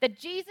that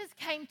Jesus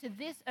came to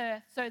this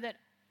earth so that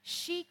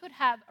she could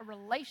have a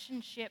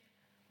relationship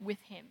with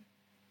him.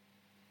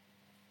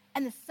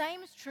 And the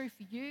same is true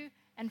for you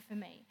and for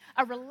me.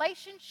 A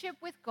relationship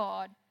with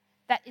God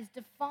that is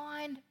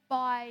defined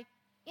by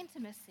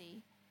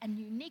intimacy and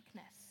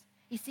uniqueness.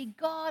 You see,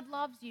 God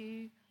loves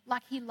you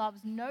like he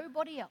loves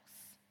nobody else.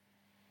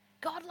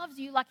 God loves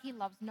you like he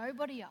loves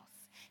nobody else.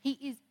 He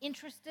is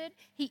interested,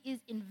 he is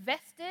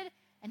invested,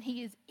 and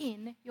he is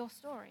in your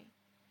story.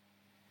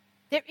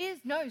 There is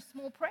no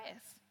small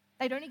prayers.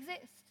 They don't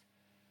exist.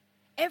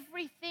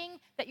 Everything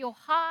that your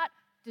heart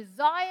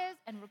desires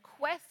and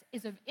requests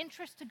is of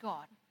interest to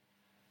God.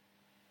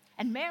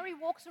 And Mary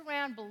walks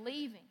around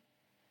believing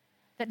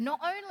that not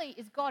only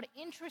is God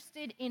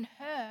interested in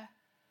her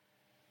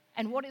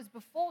and what is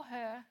before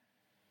her,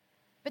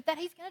 but that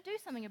he's going to do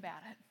something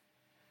about it.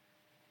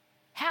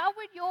 How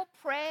would your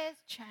prayers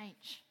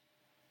change?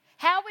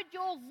 How would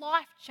your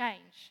life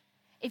change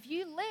if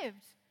you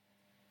lived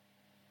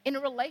in a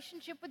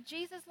relationship with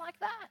Jesus like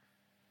that?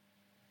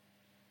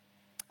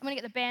 I'm going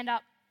to get the band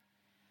up.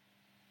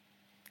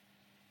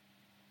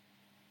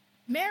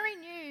 Mary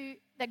knew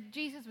that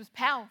Jesus was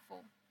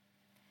powerful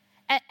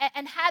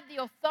and had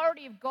the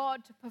authority of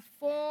God to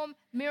perform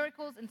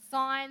miracles and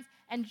signs.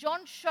 And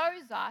John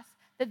shows us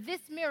that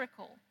this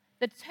miracle,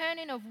 the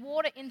turning of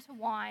water into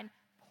wine,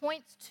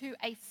 points to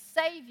a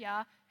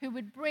Savior who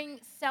would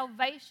bring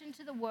salvation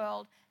to the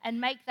world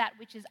and make that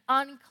which is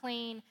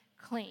unclean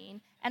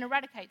clean and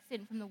eradicate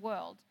sin from the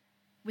world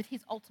with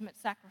his ultimate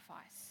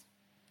sacrifice.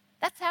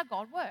 That's how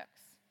God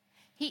works.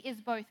 He is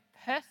both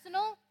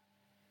personal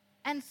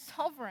and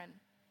sovereign.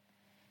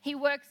 He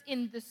works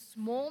in the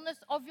smallness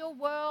of your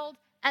world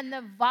and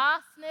the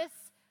vastness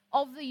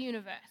of the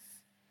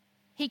universe.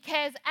 He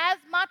cares as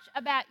much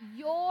about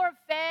your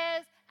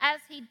affairs as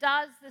he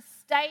does the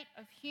state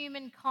of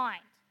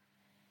humankind.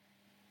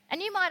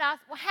 And you might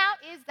ask, well, how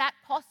is that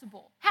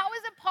possible? How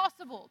is it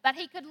possible that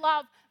he could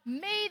love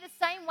me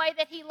the same way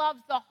that he loves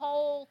the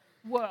whole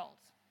world?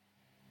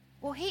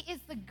 Well, he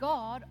is the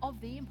God of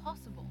the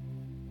impossible.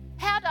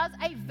 How does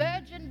a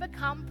virgin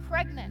become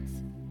pregnant?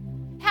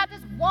 How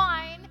does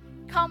wine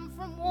come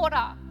from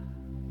water?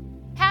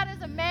 How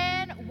does a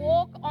man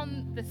walk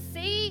on the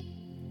sea?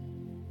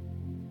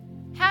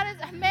 How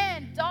does a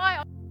man die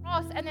on the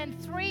cross and then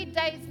 3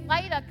 days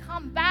later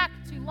come back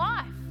to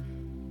life?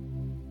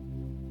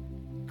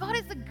 God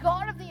is the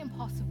God of the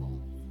impossible.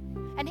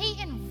 And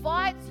he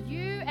invites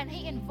you and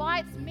he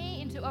invites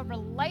me into a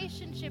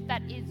relationship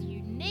that is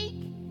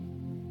unique,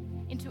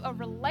 into a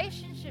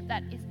relationship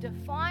that is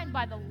defined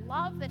by the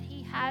love that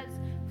he has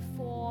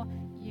for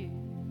you.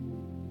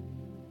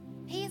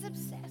 He is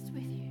obsessed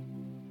with you.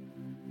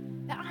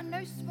 There are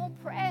no small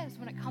prayers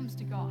when it comes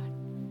to God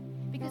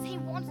because he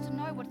wants to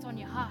know what's on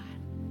your heart.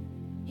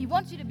 He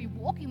wants you to be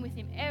walking with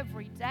him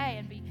every day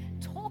and be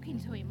talking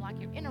to him like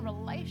you're in a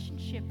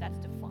relationship that's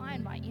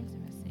defined by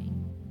intimacy.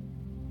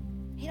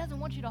 He doesn't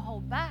want you to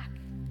hold back.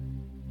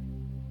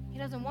 He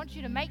doesn't want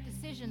you to make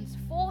decisions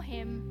for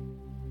him.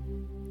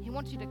 He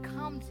wants you to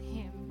come to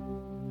him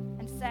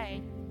and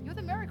say, you're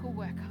the miracle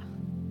worker.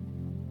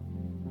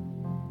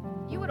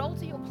 You would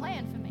alter your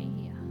plan for me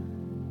here.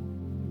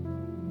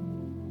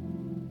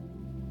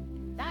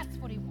 That's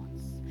what he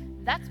wants.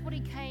 That's what he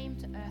came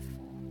to earth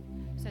for,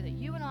 so that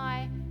you and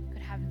I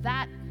could have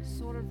that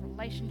sort of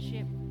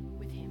relationship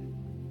with him.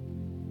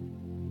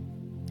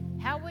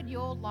 How would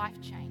your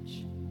life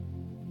change?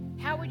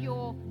 How would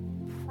your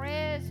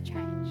prayers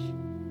change?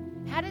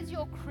 How does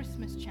your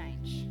Christmas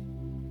change?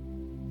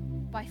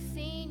 By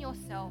seeing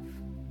yourself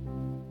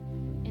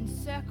in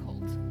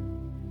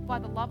encircled by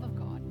the love of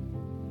God.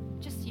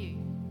 Just you.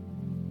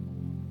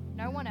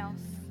 No one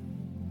else.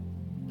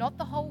 Not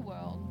the whole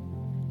world.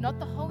 Not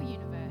the whole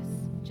universe.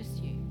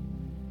 Just you.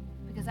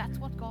 Because that's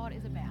what God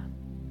is about.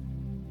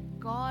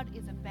 God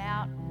is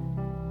about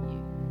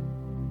you.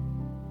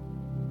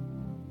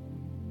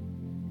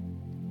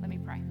 Let me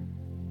pray.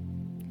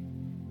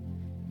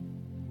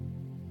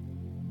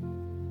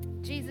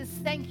 Jesus,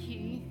 thank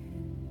you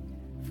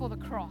for the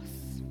cross.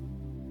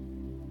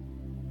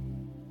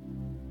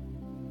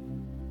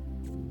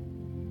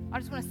 I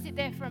just want to sit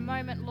there for a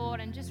moment, Lord,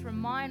 and just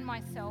remind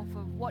myself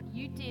of what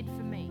you did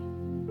for me.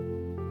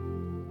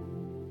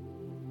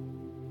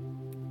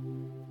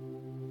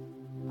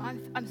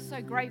 I'm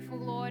so grateful,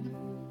 Lord.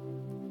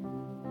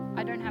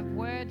 I don't have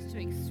words to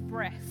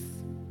express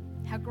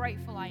how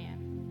grateful I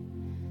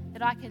am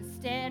that I can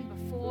stand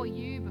before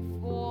you,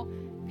 before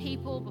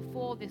people,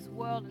 before this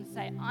world and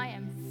say, I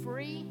am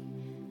free,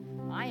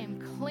 I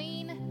am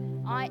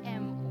clean, I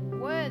am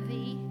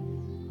worthy,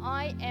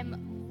 I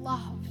am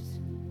loved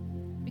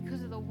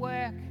because of the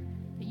work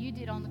that you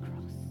did on the cross.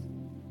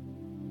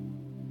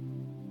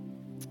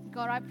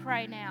 God, I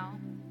pray now,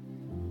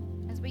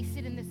 as we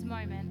sit in this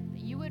moment,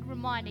 that you would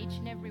remind each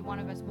and every one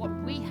of us what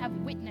we have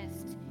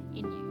witnessed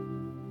in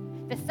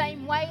you. The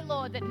same way,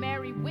 Lord, that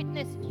Mary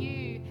witnessed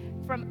you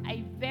from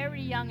a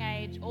very young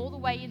age all the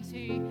way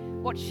into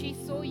what she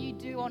saw you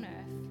do on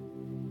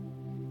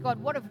earth. God,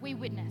 what have we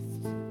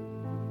witnessed?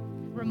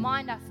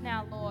 Remind us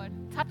now, Lord.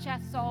 Touch our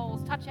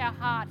souls, touch our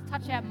hearts,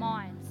 touch our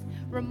minds.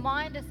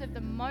 Remind us of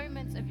the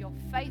moments of your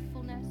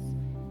faithfulness,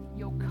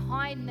 your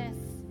kindness,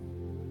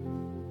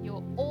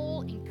 your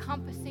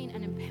all-encompassing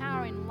and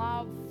empowering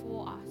love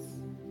for us.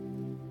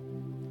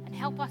 And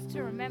help us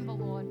to remember,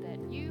 Lord,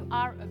 that you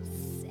are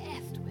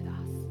obsessed with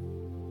us.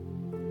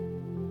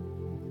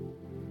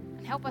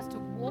 And help us to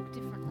walk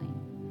differently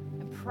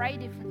and pray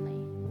differently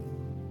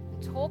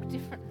and talk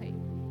differently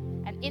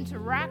and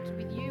interact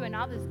with you and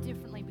others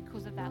differently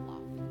because of that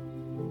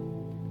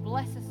love.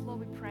 Bless us,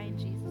 Lord, we pray in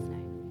Jesus'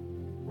 name.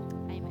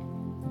 Amen.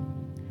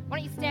 Why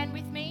don't you stand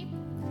with me?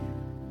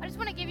 I just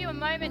want to give you a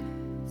moment.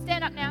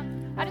 Stand up now.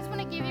 I just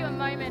want to give you a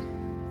moment.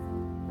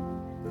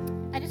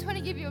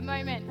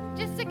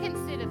 Just to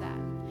consider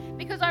that.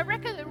 Because I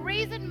reckon the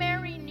reason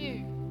Mary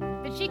knew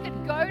that she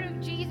could go to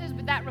Jesus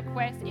with that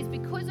request is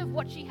because of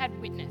what she had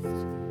witnessed.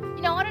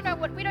 We don't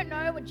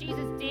know what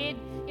Jesus did.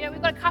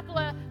 We've got a couple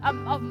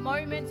of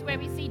moments where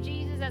we see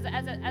Jesus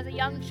as a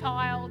young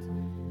child.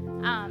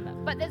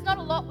 But there's not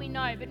a lot we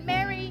know. But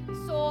Mary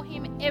saw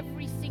him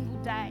every single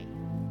day.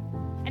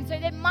 And so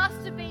there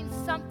must have been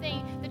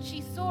something that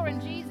she saw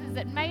in Jesus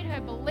that made her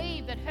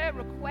believe that her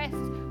request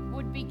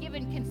would be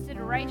given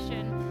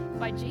consideration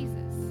by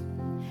Jesus.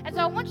 And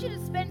so I want you to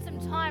spend some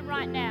time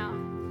right now,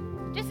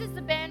 just as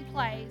the band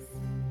plays,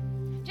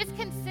 just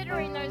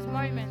considering those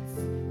moments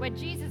where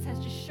Jesus has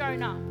just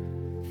shown up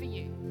for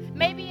you.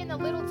 Maybe in the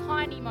little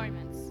tiny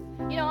moments.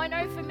 I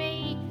know for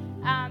me,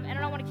 and I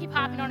don't want to keep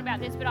harping on about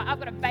this, but I've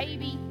got a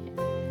baby.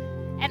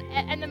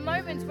 And the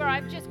moments where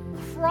I've just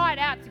cried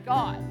out to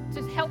God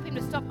to help him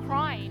to stop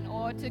crying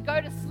or to go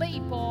to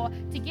sleep or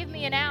to give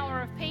me an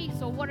hour of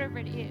peace or whatever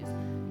it is.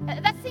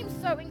 That seems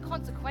so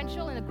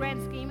inconsequential in the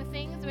grand scheme of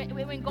things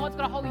when God's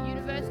got a whole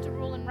universe to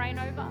rule and reign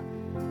over.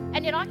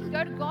 And yet I can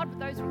go to God with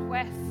those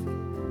requests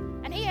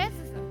and he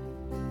answers them.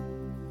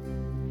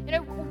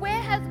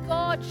 Where has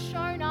God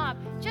shown up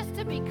just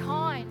to be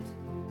kind?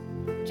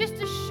 Just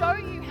to show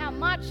you how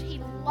much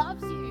he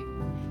loves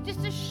you.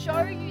 Just to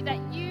show you that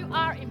you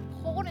are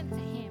important to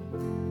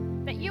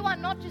him. That you are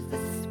not just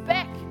a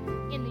speck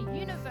in the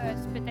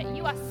universe, but that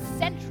you are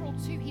central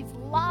to his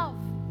love.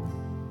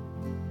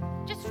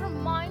 Just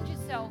remind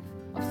yourself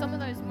of some of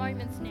those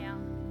moments now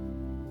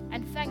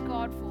and thank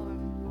God for them.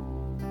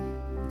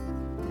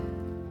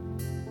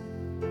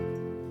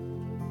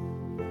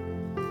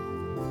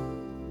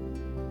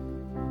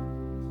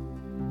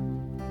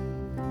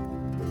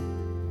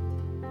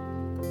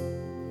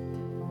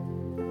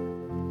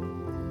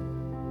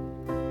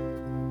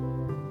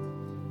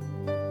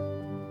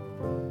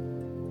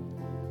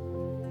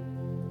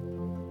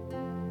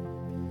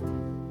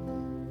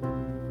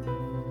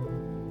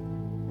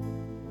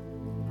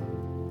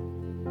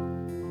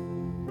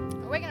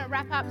 We're going to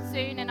wrap up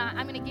soon, and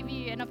I'm going to give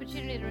you an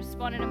opportunity to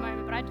respond in a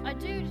moment. But I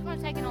do just want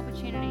to take an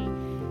opportunity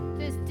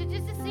to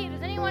see if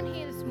there's anyone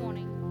here this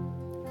morning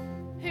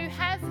who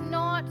has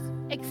not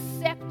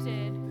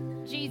accepted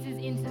Jesus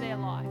into their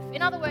life.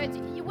 In other words,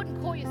 you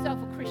wouldn't call yourself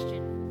a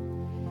Christian.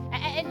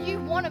 And you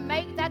want to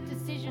make that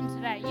decision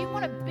today. You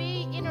want to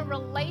be in a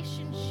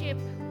relationship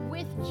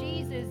with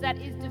Jesus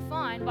that is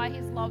defined by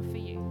his love for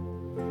you.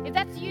 If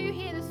that's you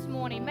here this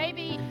morning,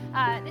 maybe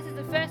this is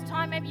the first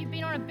time, maybe you've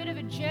been on a bit of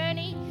a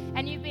journey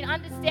and you've been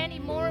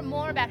understanding more and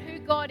more about who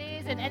God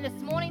is, and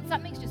this morning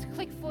something's just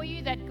clicked for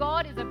you, that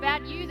God is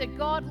about you, that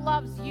God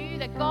loves you,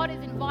 that God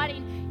is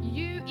inviting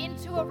you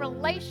into a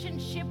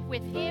relationship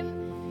with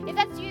him. If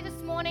that's you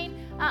this morning,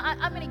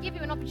 I'm going to give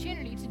you an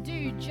opportunity to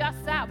do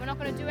just that. We're not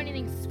going to do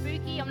anything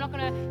spooky. I'm not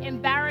going to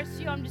embarrass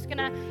you. I'm just going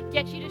to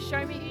get you to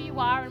show me who you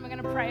are, and we're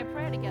going to pray a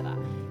prayer together.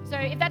 So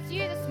if that's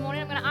you this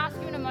morning, I'm going to ask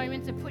you in a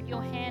moment to put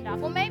your hand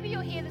up. Or maybe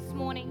you're here this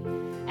morning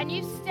and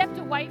you stepped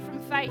away from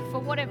faith for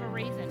whatever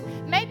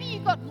reason. Maybe you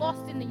got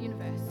lost in the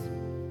universe.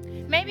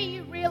 Maybe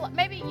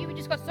you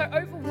just got so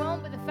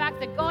overwhelmed with the fact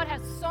that God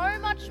has so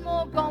much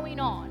more going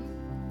on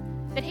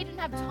that He didn't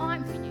have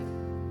time for you.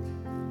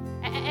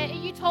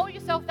 And you told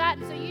yourself that,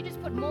 and so you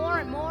just put more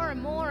and more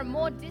and more and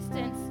more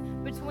distance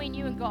between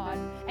you and God,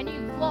 and you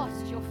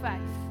lost your faith.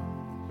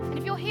 And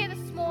if you're here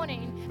this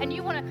morning and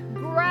you want to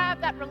grab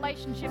that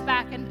relationship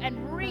back and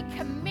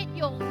recommit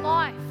your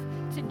life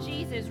to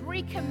Jesus,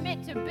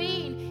 recommit to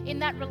being in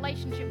that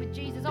relationship with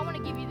Jesus, I want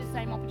to give you the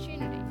same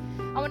opportunity.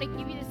 I want to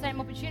give you the same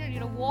opportunity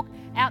to walk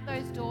out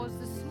those doors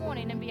this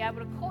morning and be able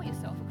to call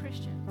yourself a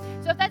Christian.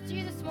 So if that's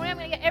you this morning, I'm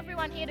going to get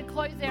everyone here to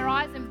close their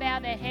eyes and bow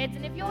their heads.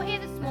 And if you're here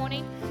this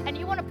morning and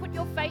you want to put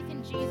your faith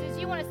in Jesus,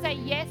 you want to say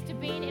yes to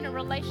being in a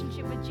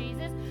relationship with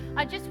Jesus,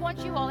 I just want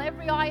you, while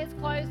every eye is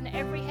closed and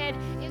every head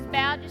is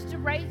bowed, just to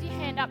raise your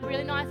hand up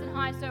really nice and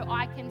high so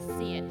I can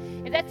see it.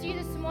 If that's you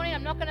this morning,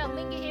 I'm not going to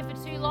linger here for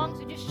too long,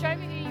 so just show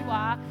me who you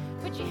are.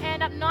 Put your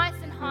hand up nice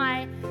and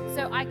high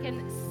so I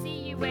can see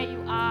you where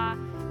you are.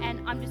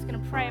 And I'm just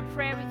going to pray a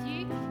prayer with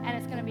you, and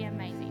it's going to be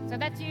amazing. So if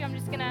that's you, I'm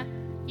just going to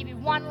give you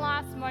one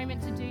last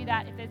moment to do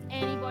that if there's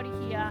anybody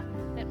here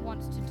that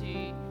wants to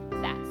do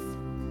that.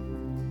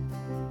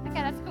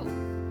 Okay, that's cool.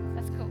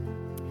 That's cool.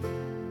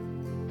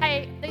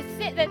 Hey,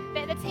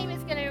 the team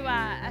is going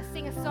to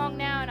sing a song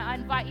now, and I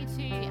invite you to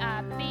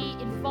be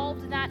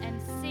involved in that and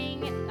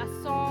sing a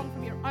song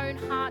from your own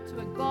heart to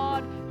a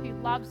God who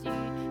loves you.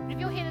 But if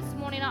you're here this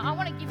morning, I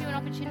want to give you an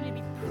opportunity to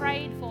be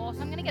prayed for, so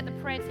I'm going to get the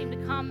prayer team to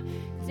come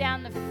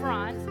down the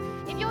front.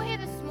 If you're here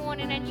this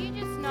morning and you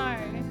just know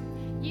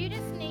you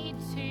just need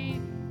to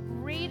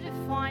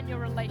redefine your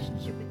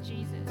relationship with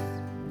Jesus.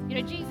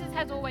 You know, Jesus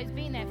has always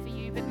been there for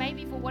you, but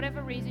maybe for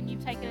whatever reason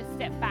you've taken a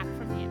step back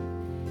from Him.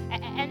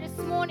 And this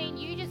morning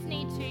you just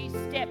need to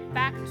step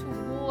back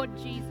toward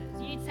Jesus.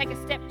 You need to take a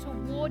step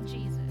toward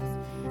Jesus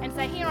and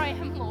say, here I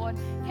am, Lord.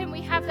 Can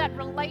we have that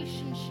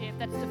relationship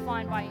that's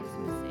defined by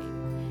intimacy?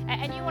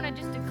 And you want to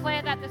just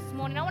declare that this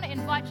morning. I want to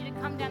invite you to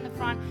come down the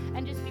front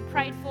and just be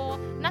prayed for.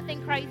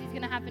 Nothing crazy is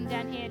going to happen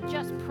down here,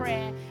 just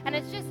prayer. And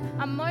it's just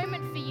a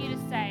moment for you to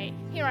say,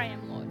 here I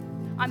am, Lord.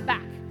 I'm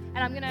back. And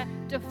I'm going to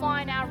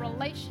define our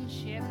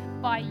relationship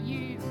by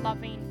you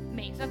loving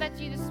me. So if that's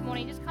you this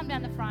morning, just come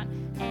down the front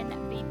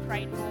and be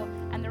prayed for.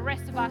 And the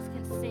rest of us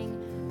can sing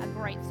a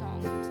great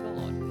song to the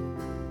Lord.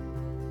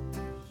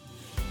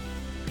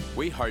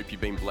 We hope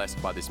you've been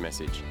blessed by this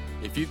message.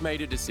 If you've made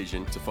a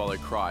decision to follow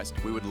Christ,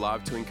 we would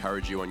love to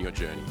encourage you on your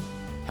journey.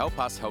 Help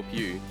us help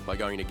you by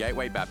going to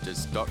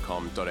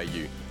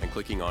gatewaybaptist.com.au and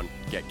clicking on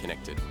Get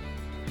Connected.